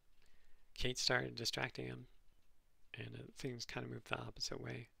Kate started distracting him, and things kind of moved the opposite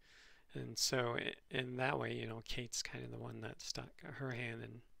way. And so in that way, you know, Kate's kind of the one that stuck her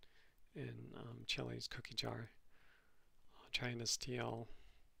hand in Chili's cookie jar, trying to steal,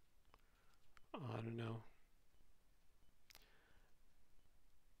 I don't know.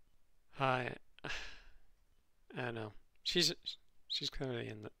 I don't know. She's clearly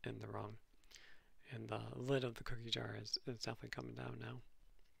in the wrong. And the lid of the cookie jar is definitely coming down now.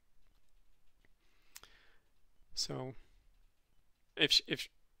 So, if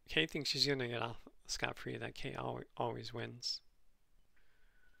Kate thinks she's gonna get off scot-free, that Kate always wins.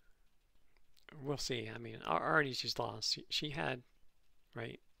 We'll see. I mean, already she's lost. She had,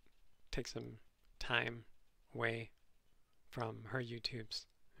 right, take some time away from her YouTubes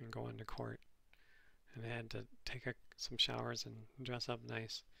and go into court, and had to take some showers and dress up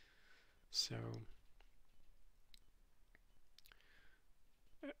nice. So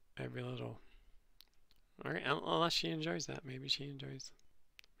every little, all right, unless she enjoys that. Maybe she enjoyed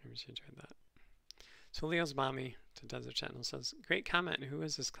that. So Leo's mommy to Desert Channel says, great comment. Who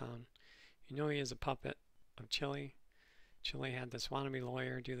is this clown? You know he is a puppet of Chili. Chili had this wannabe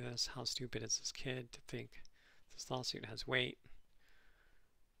lawyer do this. How stupid is this kid to think this lawsuit has weight?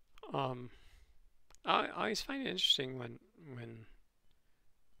 I always find it interesting when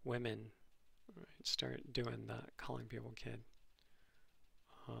women start doing the calling people kid.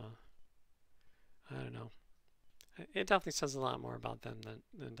 I don't know. It definitely says a lot more about them than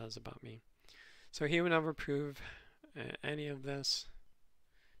it does about me. So he would never approve any of this.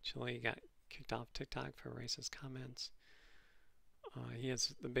 Chili got kicked off TikTok for racist comments. He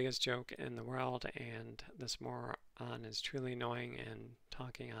is the biggest joke in the world, and this moron is truly annoying and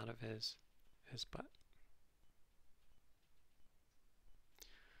talking out of his butt.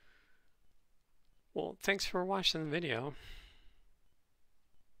 Well, thanks for watching the video.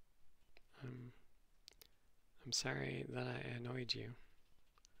 I'm sorry that I annoyed you.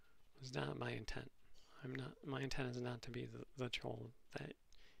 It was not my intent. My intent is not to be the troll that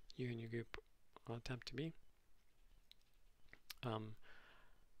you and your group attempt to be.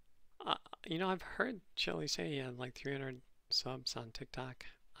 You know, I've heard Chili say he had like 300 subs on TikTok.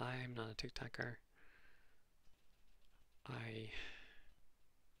 I'm not a TikToker. I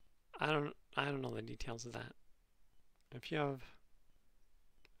don't know the details of that. If you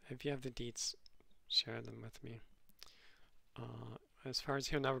have the deets, share them with me. As far as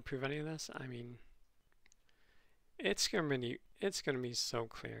he'll never prove any of this, I mean, it's gonna be so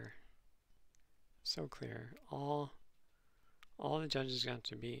clear, so clear. All the judges got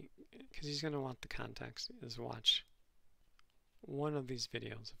to be, because he's gonna want the context, is watch one of these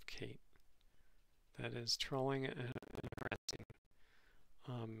videos of Kate that is trolling and harassing,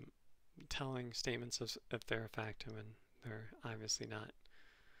 telling statements as if they're a fact when they're obviously not.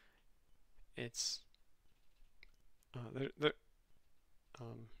 It's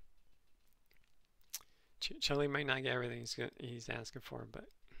Chili might not get everything he's asking for, but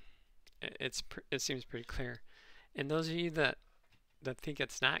it seems pretty clear. And those of you that think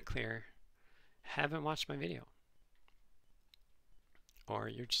it's not clear haven't watched my video, or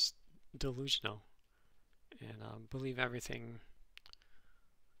you're just delusional and believe everything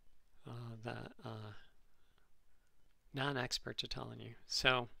that non-experts are telling you.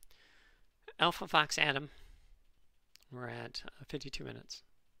 So, Alpha Fox Adam, we're at 52 minutes.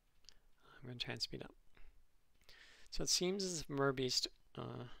 I'm going to try and speed up. So it seems as if Merbeast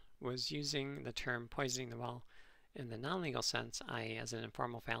was using the term poisoning the well in the non-legal sense, i.e. as an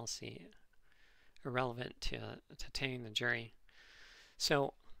informal fallacy, irrelevant to tainting the jury.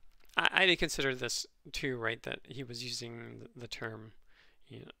 So I did consider this too, right, that he was using the term,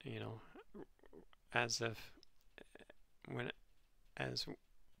 you know, as if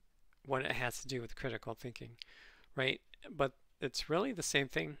what it has to do with critical thinking, right? But it's really the same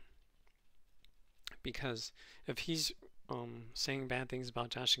thing, because if he's saying bad things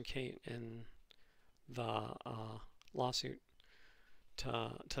about Josh and Kate in the lawsuit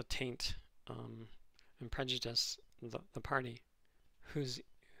to taint and prejudice the party, who's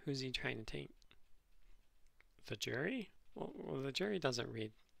he trying to taint? The jury? Well, the jury doesn't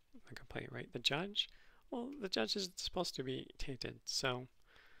read the complaint, right? The judge? Well, the judge is supposed to be tainted. So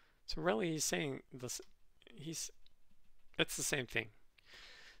really, he's saying this. It's the same thing.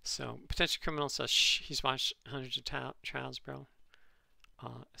 So potential criminal says, shh, he's watched hundreds of trials, bro.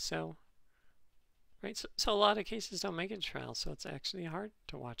 Right. So a lot of cases don't make it to trial, so it's actually hard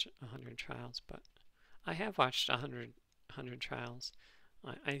to watch 100 trials. But I have watched 100 trials.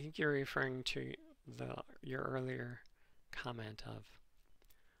 I think you're referring to your earlier comment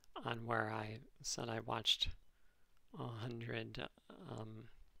on where I said I watched 100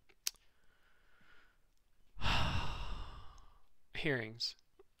 hearings.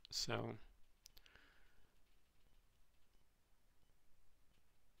 So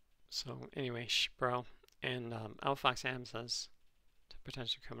anyway, bro. And Alpha Fox Adam says to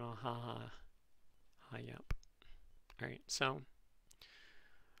potential criminal, yep. Alright, so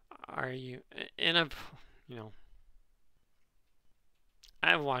are you, and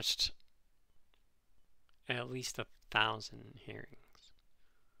I've watched at least 1,000 hearings.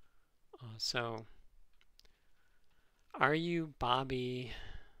 So are you Bobby?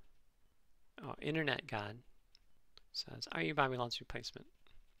 Oh, Internet God says, are you Bobby Lund's replacement?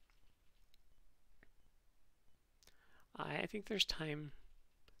 I think there's time.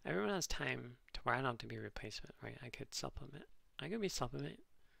 Everyone has time to where I don't have to be a replacement, right? I could supplement. I could be supplement.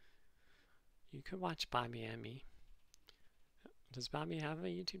 You could watch Bobby and me. Does Bobby have a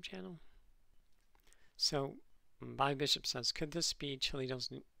YouTube channel? So, Bobby Bishop says, could this be Chilito's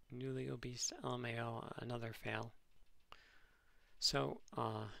newly obese LMAO another fail? So,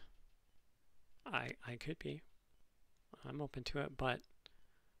 I could be. I'm open to it, but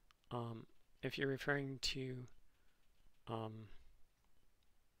if you're referring to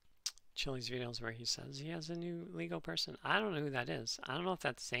Chili's videos where he says he has a new legal person, I don't know who that is. I don't know if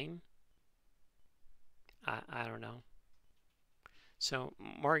that's Zane. I don't know. So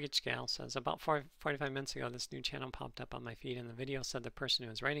Mortgage Gal says, about 45 minutes ago, this new channel popped up on my feed, and the video said the person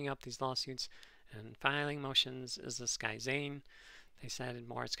who is writing up these lawsuits and filing motions is this guy Zane. They said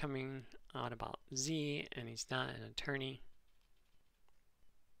more is coming out about Z, and he's not an attorney.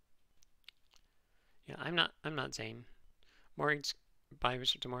 Yeah, I'm not Zane. Mortgage by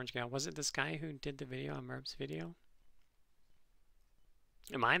Bishop to Mortgage Gal. Was it this guy who did the video on Merb's video?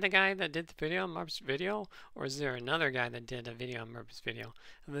 Am I the guy that did the video on Merb's video? Or is there another guy that did a video on Merb's video?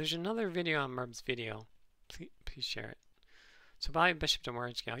 If there's another video on Merb's video, please share it. So by Bishop to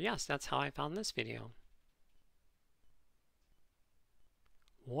Mortgage Gal. Yes, that's how I found this video.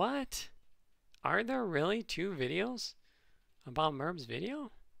 What? Are there really 2 videos about Merb's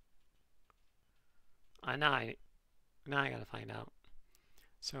video? Now I gotta find out.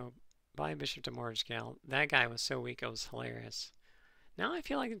 So by Bishop to Mortgage Gal. That guy was so weak it was hilarious. Now I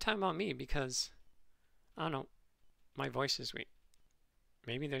feel like they're talking about me because, I don't know, my voice is weak.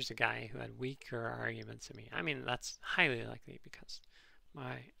 Maybe there's a guy who had weaker arguments than me. I mean, that's highly likely because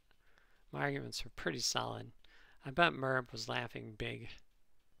my arguments are pretty solid. I bet Merb was laughing big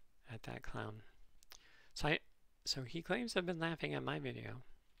at that clown. So he claims I've been laughing at my video.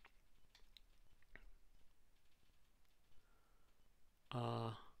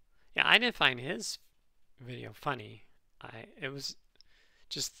 Yeah, I didn't find his video funny. It was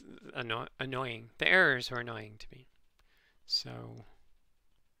just annoying. The errors were annoying to me. So,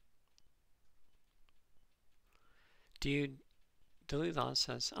 dude, Delete Law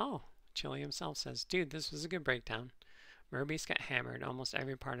says, oh, Chili himself says, dude, this was a good breakdown. Merbeast got hammered. Almost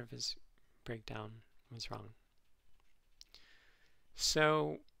every part of his breakdown was wrong.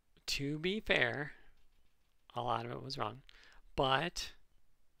 So, to be fair, a lot of it was wrong. But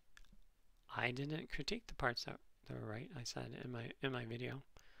I didn't critique the parts that were right. I said in my video,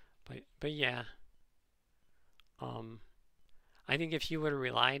 but yeah, I think if you would have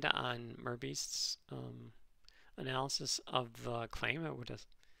relied on Merbeast's analysis of the claim, it would have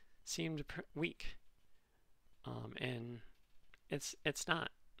seemed weak, and it's not.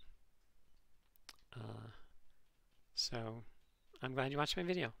 So I'm glad you watched my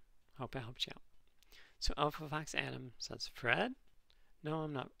video. Hope it helped you out. So Alpha Fox Adam says, Fred? No,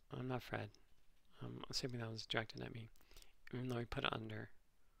 I'm not Fred. I'm assuming that was directed at me, even though he put it under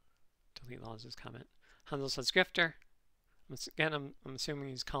Delete Laws' comment. Hansel says, Grifter. Again, I'm assuming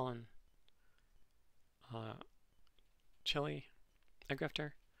he's calling Chili a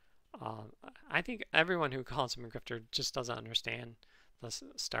grifter. I think everyone who calls him a grifter just doesn't understand the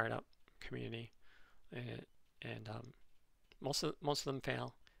startup community, and most of them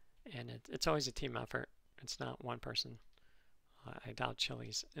fail, and it's always a team effort. It's not one person. I doubt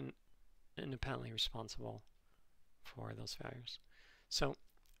Chili's independently responsible for those failures. So,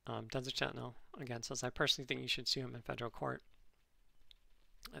 Desert Sentinel again says, I personally think you should sue him in federal court.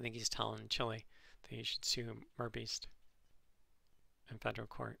 I think he's telling Chili that you should sue Merbeast in federal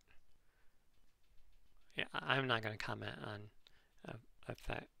court. Yeah, I'm not going to comment on if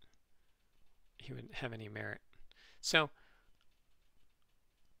that he would have any merit. So,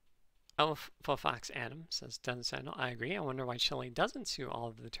 Alpha Fox Adam says, Desert Sentinel, I agree. I wonder why Chili doesn't sue all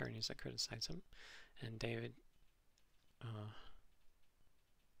of the attorneys that criticize him. And David,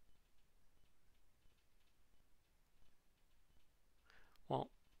 well,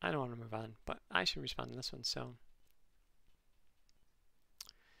 I don't want to move on, but I should respond to this one. So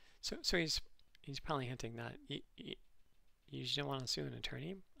he's probably hinting that you just don't want to sue an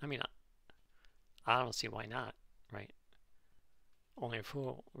attorney. I mean, I don't see why not, right? Only a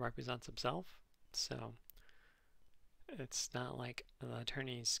fool represents himself, so it's not like the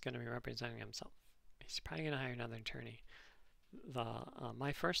attorney's going to be representing himself. He's probably going to hire another attorney.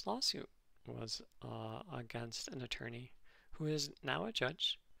 My first lawsuit was against an attorney who is now a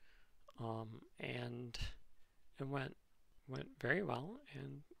judge, and it went very well,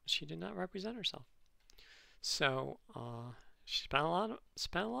 and she did not represent herself. So she spent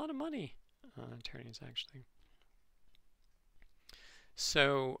a lot of money on attorneys, actually.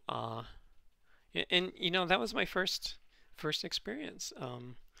 So and you know, that was my first experience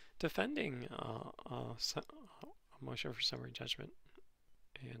defending a motion for summary judgment,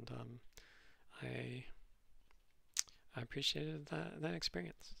 and I appreciated that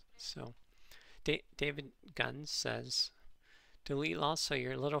experience. So David Gunn says, Delete law. So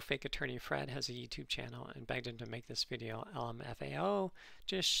your little fake attorney Fred has a YouTube channel and begged him to make this video. LMFAO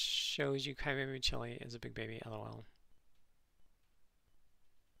just shows you Crybaby Chili is a big baby. LOL.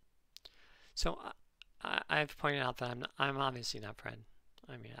 So I've pointed out that I'm obviously not Fred.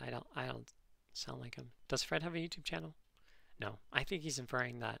 I mean, I don't sound like him. Does Fred have a YouTube channel? No. I think he's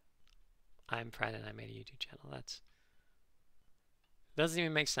inferring that I'm Fred and I made a YouTube channel. That's doesn't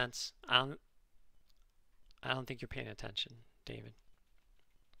even make sense. I don't think you're paying attention, David.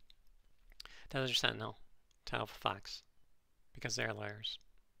 Desert Sentinel to Alpha Fox because they're lawyers,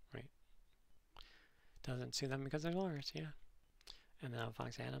 right? Doesn't sue them because they're lawyers, yeah. And then Alpha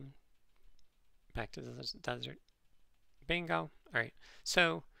Fox Adam back to the desert. Bingo. All right.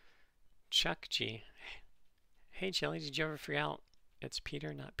 So Chuck G. Hey Chili, did you ever figure out it's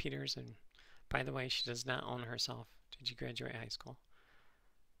Peter, not Peters? And by the way, she does not own herself. Did you graduate high school?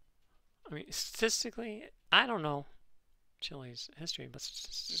 I mean, statistically, I don't know Chili's history, but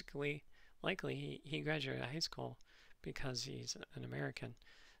statistically likely he graduated high school because he's an American,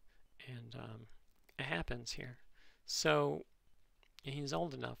 and it happens here. So he's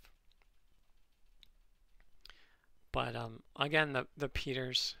old enough. But again, the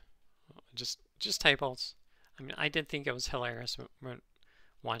Peters, just typos. I mean, I did think it was hilarious when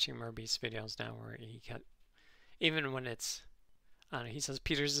watching Murby's videos now, where he kept, even when it's, I don't know, he says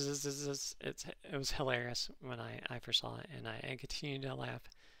Peters it was hilarious when I first saw it, and I continue to laugh,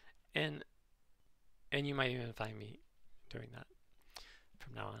 and you might even find me doing that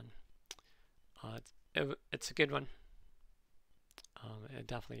from now on. It's a good one. It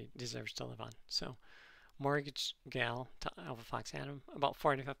definitely deserves to live on. So, Mortgage Gal to Alpha Fox Adam, about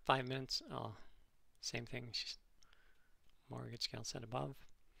 45 minutes. Same thing. Mortgage Gal said above.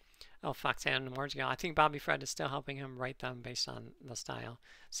 Alpha Fox Adam and Mortgage Gal. I think Bobby Fred is still helping him write them based on the style.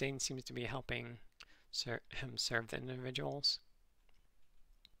 Zane seems to be helping him serve the individuals.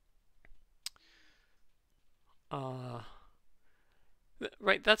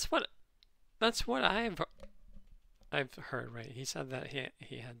 Right. That's what I've heard. Right. He said that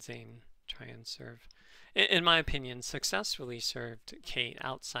he had Zane try and serve, in my opinion, successfully served Kate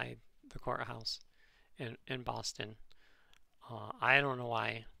outside the courthouse in Boston. I don't know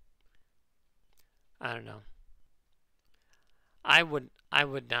why. I don't know. I would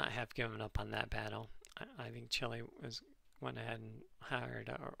not have given up on that battle. I think Chili went ahead and hired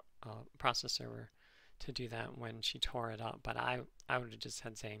a process server to do that when she tore it up. But I would have just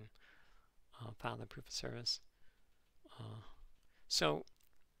had Zane file the proof of service. So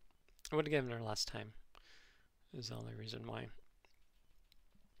I would have given her less time. Is the only reason why.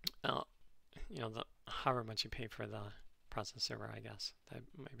 You know, however much you pay for the process server, I guess that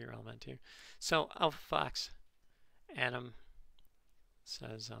might be relevant too. So Alpha Fox Adam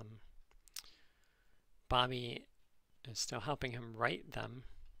says Bobby is still helping him write them.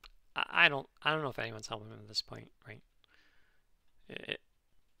 I don't know if anyone's helping him at this point, right?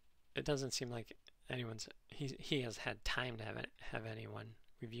 It doesn't seem like anyone's he has had time to have anyone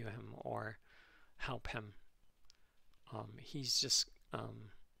review him or help him. He's just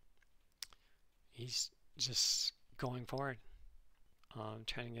going forward,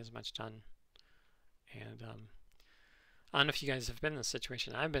 trying to get as much done. And I don't know if you guys have been in this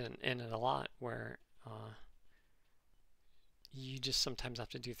situation. I've been in it a lot, where you just sometimes have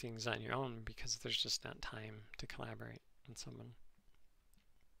to do things on your own because there's just not time to collaborate with someone,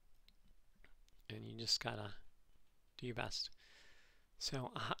 and you just gotta do your best.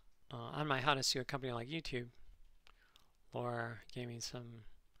 So on my How to Sue a Company Like YouTube, Laura gave me some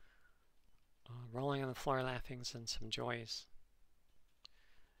rolling on the floor laughings and some joys.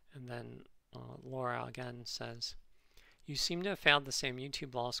 And then Laura again says, you seem to have failed the same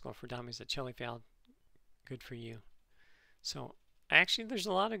YouTube law school for dummies that Chili failed. Good for you. So actually there's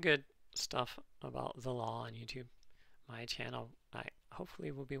a lot of good stuff about the law on YouTube. My channel, I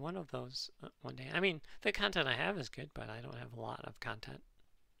hopefully will be one of those one day. I mean, the content I have is good, but I don't have a lot of content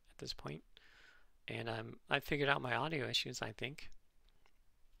at this point. And I figured out my audio issues, I think.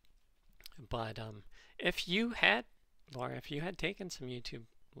 But if you had, Laura, if you had taken some YouTube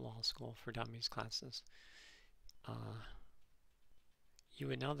Law School for Dummies classes, you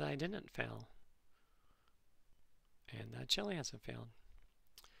would know that I didn't fail, and that Chili hasn't failed.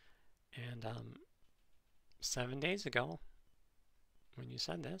 And 7 days ago, when you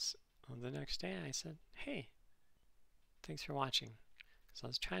said this, the next day I said, hey, thanks for watching. So I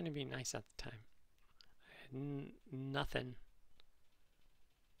was trying to be nice at the time. I had nothing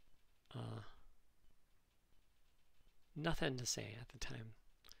to say at the time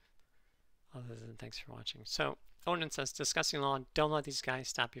other than thanks for watching. So Onan says, discussing law, don't let these guys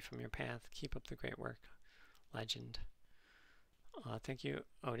stop you from your path. Keep up the great work. Legend. Thank you,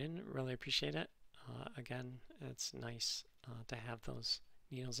 Odin. Really appreciate it. Again, it's nice to have those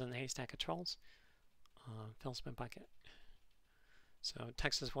needles in the haystack of trolls. Fills my bucket. So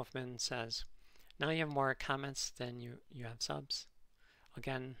Texas Wolfman says, now you have more comments than you have subs.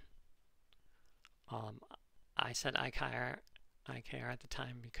 Again, I said IKR at the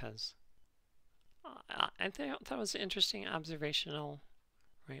time because I thought it was interesting, observational,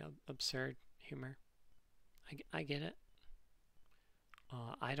 right? Absurd humor. I get it.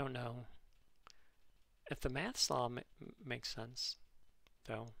 I don't know if the maths law makes sense,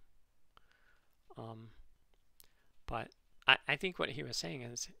 though. But I think what he was saying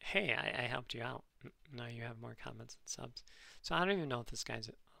is, hey, I helped you out. Now you have more comments and subs. So I don't even know if this guy's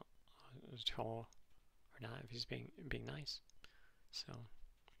a troll or not, if he's being nice. So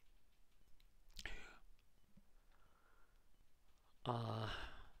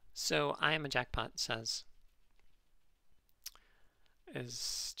I am a jackpot says,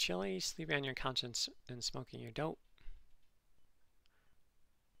 is Chili sleeping on your conscience and smoking your dope?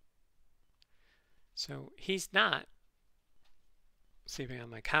 So he's not sleeping on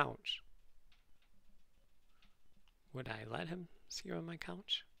my couch. Would I let him sleep on my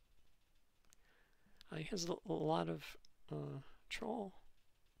couch? He has a lot of troll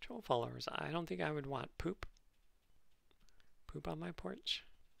followers. I don't think I would want poop on my porch.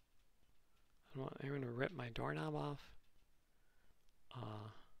 I don't want anyone to rip my doorknob off.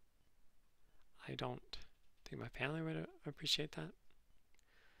 I don't think my family would appreciate that,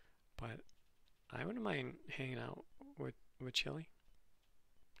 but I wouldn't mind hanging out with Chili.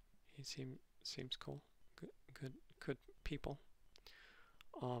 He seems cool. Good people.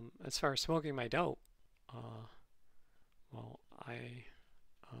 As far as smoking my dope, well,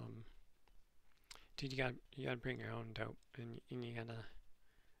 dude, you gotta bring your own dope, and you gotta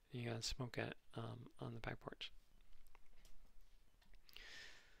smoke it on the back porch.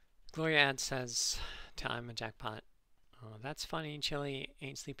 Gloria Ad says to I'm a jackpot. That's funny. Chili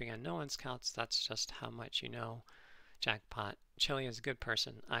ain't sleeping on no one's couch. That's just how much you know. Jackpot. Chili is a good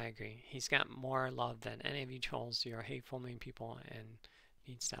person. I agree. He's got more love than any of you trolls. You're hateful, mean people, and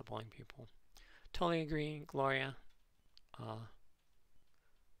need to stop bullying people. Totally agree, Gloria.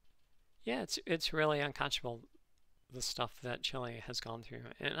 Yeah, it's really unconscionable, the stuff that Chili has gone through,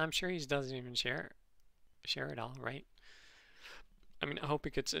 and I'm sure he doesn't even share it all, right? I mean, I hope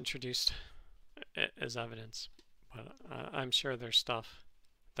it gets introduced as evidence, but I'm sure there's stuff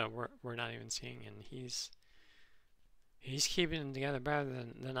that we're not even seeing, and he's keeping them together better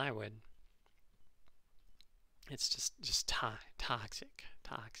than I would. It's just toxic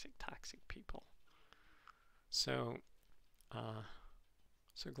people. So,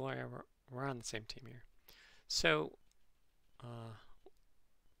 so Gloria, we're on the same team here. So,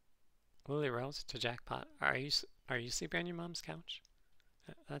 Lily Rose to Jackpot, are you sleeping on your mom's couch?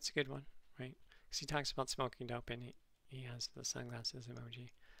 That's a good one, right? Because he talks about smoking dope and he has the sunglasses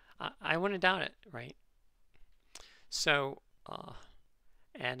emoji. I wouldn't doubt it, right? So,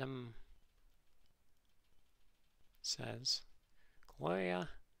 Adam says, Gloria,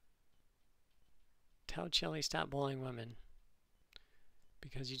 tell Chili stop bullying women.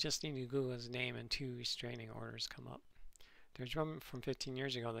 Because you just need to Google his name and 2 restraining orders come up. There's one from 15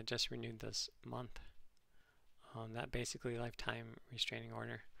 years ago that just renewed this month. That basically lifetime restraining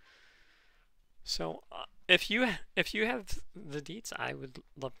order. So if you have the deets, I would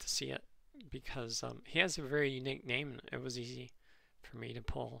love to see it, because he has a very unique name. It was easy for me to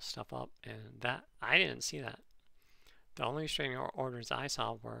pull stuff up, and that I didn't see that. The only restraining orders I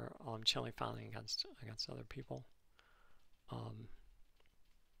saw were Chili filing against other people.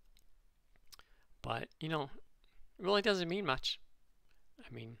 But you know, it really doesn't mean much.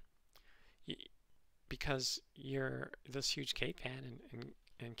 I mean, because you're this huge Kate fan,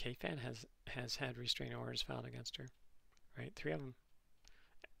 and Kate fan has had restraining orders filed against her, right? 3 of them,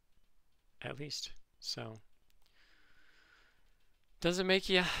 at least. So, doesn't make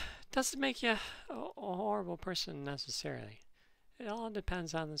you a horrible person necessarily. It all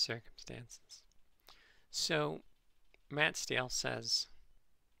depends on the circumstances. So, Matt Steele says,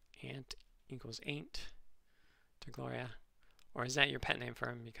 "Ant equals ain't" to Gloria, or is that your pet name for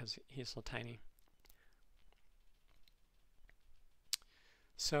him because he's so tiny?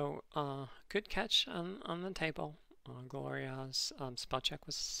 So, good catch on the table. Gloria's spell check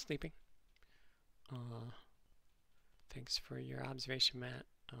was sleeping. Thanks for your observation, Matt.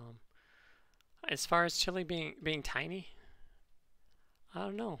 As far as Chili being tiny, I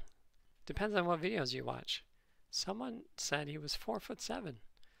don't know. Depends on what videos you watch. Someone said he was 4'7",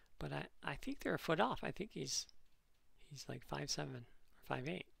 but I think they're a foot off. I think he's like 5'7" or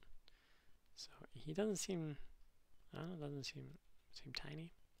 5'8". So he doesn't seem, I don't know, doesn't seem Seem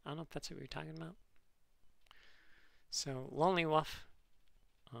tiny. I don't know if that's what we were talking about. So, Lonely Wolf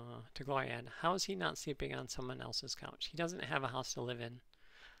to Gloriad. How is he not sleeping on someone else's couch? He doesn't have a house to live in.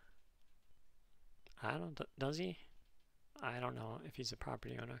 I don't, does he? I don't know if he's a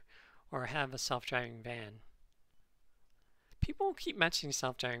property owner. Or have a self-driving van. People keep mentioning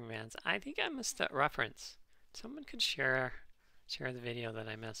self-driving vans. I think I missed that reference. Someone could share the video that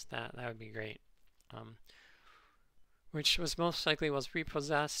I missed. That would be great. Which was most likely was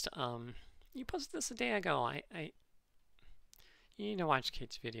repossessed. You posted this a day ago. You need to watch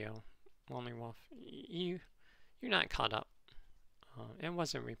Kate's video, Lonely Wolf. You're not caught up. It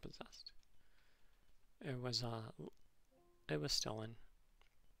wasn't repossessed. It was stolen.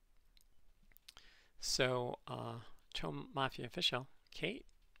 So, Cho Mafia official, Kate,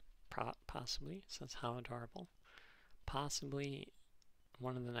 possibly, says how adorable. Possibly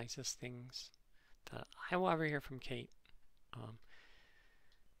one of the nicest things that I will ever hear from Kate.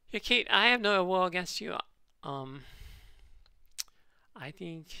 Yeah, Kate, I have no will against you. I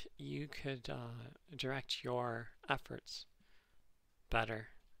think you could direct your efforts better,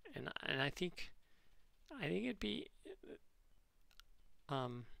 and I think it'd be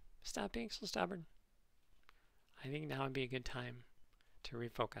stop being so stubborn. I think now would be a good time to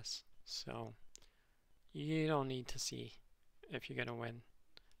refocus. So you don't need to see if you're gonna win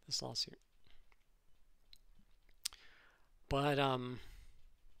this lawsuit. But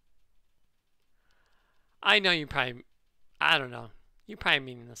I know you probably, I don't know, you probably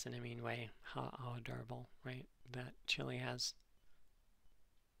mean this in a mean way. How adorable, right? That Chile has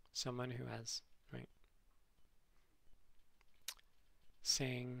someone who has, right,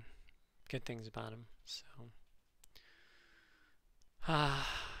 saying good things about him. So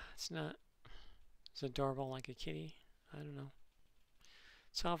it's adorable like a kitty. I don't know.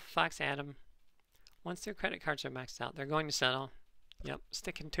 So Fox Adam, once their credit cards are maxed out, they're going to settle. Yep,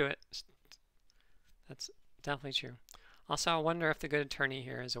 sticking to it. That's definitely true. Also, I wonder if the good attorney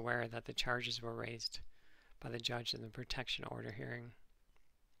here is aware that the charges were raised by the judge in the protection order hearing.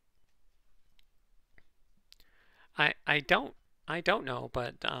 I don't know,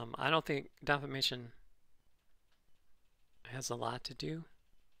 but I don't think defamation has a lot to do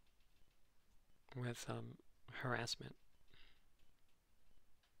with harassment.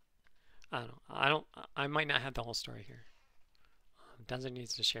 I might not have the whole story here. Denzel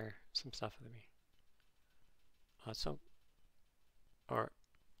needs to share some stuff with me. Or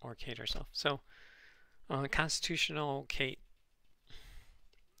Kate herself. So, Constitutional Kate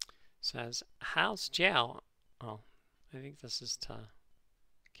says, House Jail. Oh, I think this is to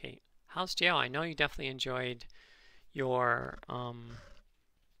Kate. House Jail, I know you definitely enjoyed your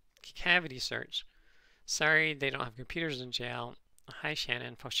cavity search. Sorry they don't have computers in jail. Hi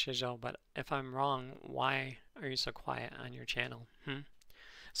Shannon, Foshijo, but if I'm wrong, why are you so quiet on your channel?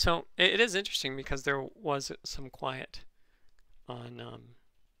 So it is interesting because there was some quiet on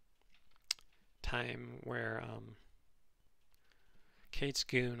time where Kate's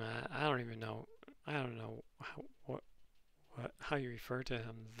goon. I don't even know. I don't know how you refer to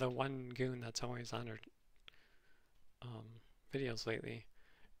him. The one goon that's always on her videos lately,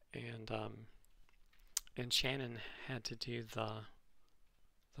 and Shannon had to do the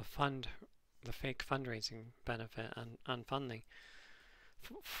fake fundraising benefit on funding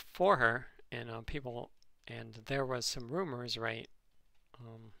for her, and people, and there was some rumors, right,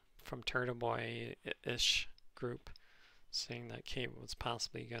 from Turtle Boy-ish group saying that Kate was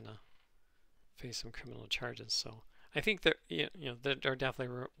possibly gonna face some criminal charges. So I think that there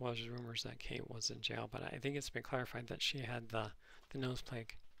definitely was rumors that Kate was in jail, but I think it's been clarified that she had the nose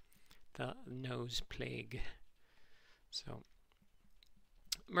plague. The nose plague. So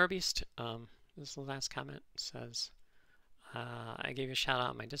Merbeast, this is the last comment, says, I gave you a shout out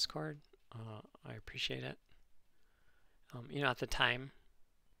on my Discord. I appreciate it. At the time,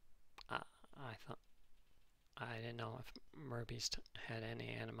 I thought I didn't know if Merbeast had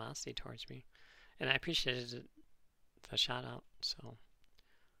any animosity towards me, and I appreciated the shout out. So,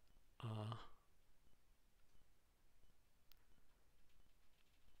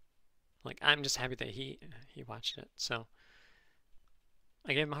 I'm just happy that he watched it. So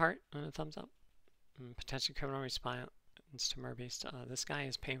I gave him a heart and a thumbs up. Potential criminal response to Merbeast. This guy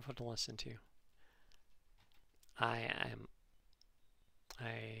is painful to listen to.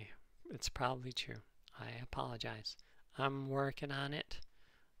 It's probably true. I apologize. I'm working on it.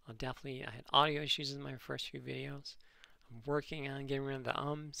 I had audio issues in my first few videos. I'm working on getting rid of the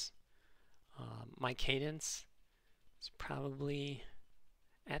ums. My cadence is probably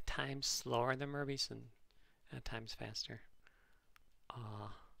at times slower than Merbeast and at times faster.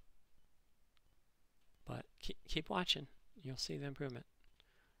 But keep watching. you'll see the improvement.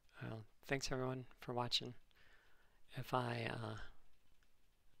 Thanks everyone for watching. If I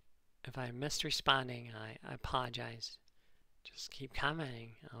missed responding, I apologize. Just keep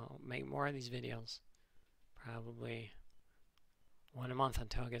commenting. I'll make more of these videos. Probably one a month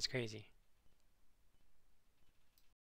until it gets crazy.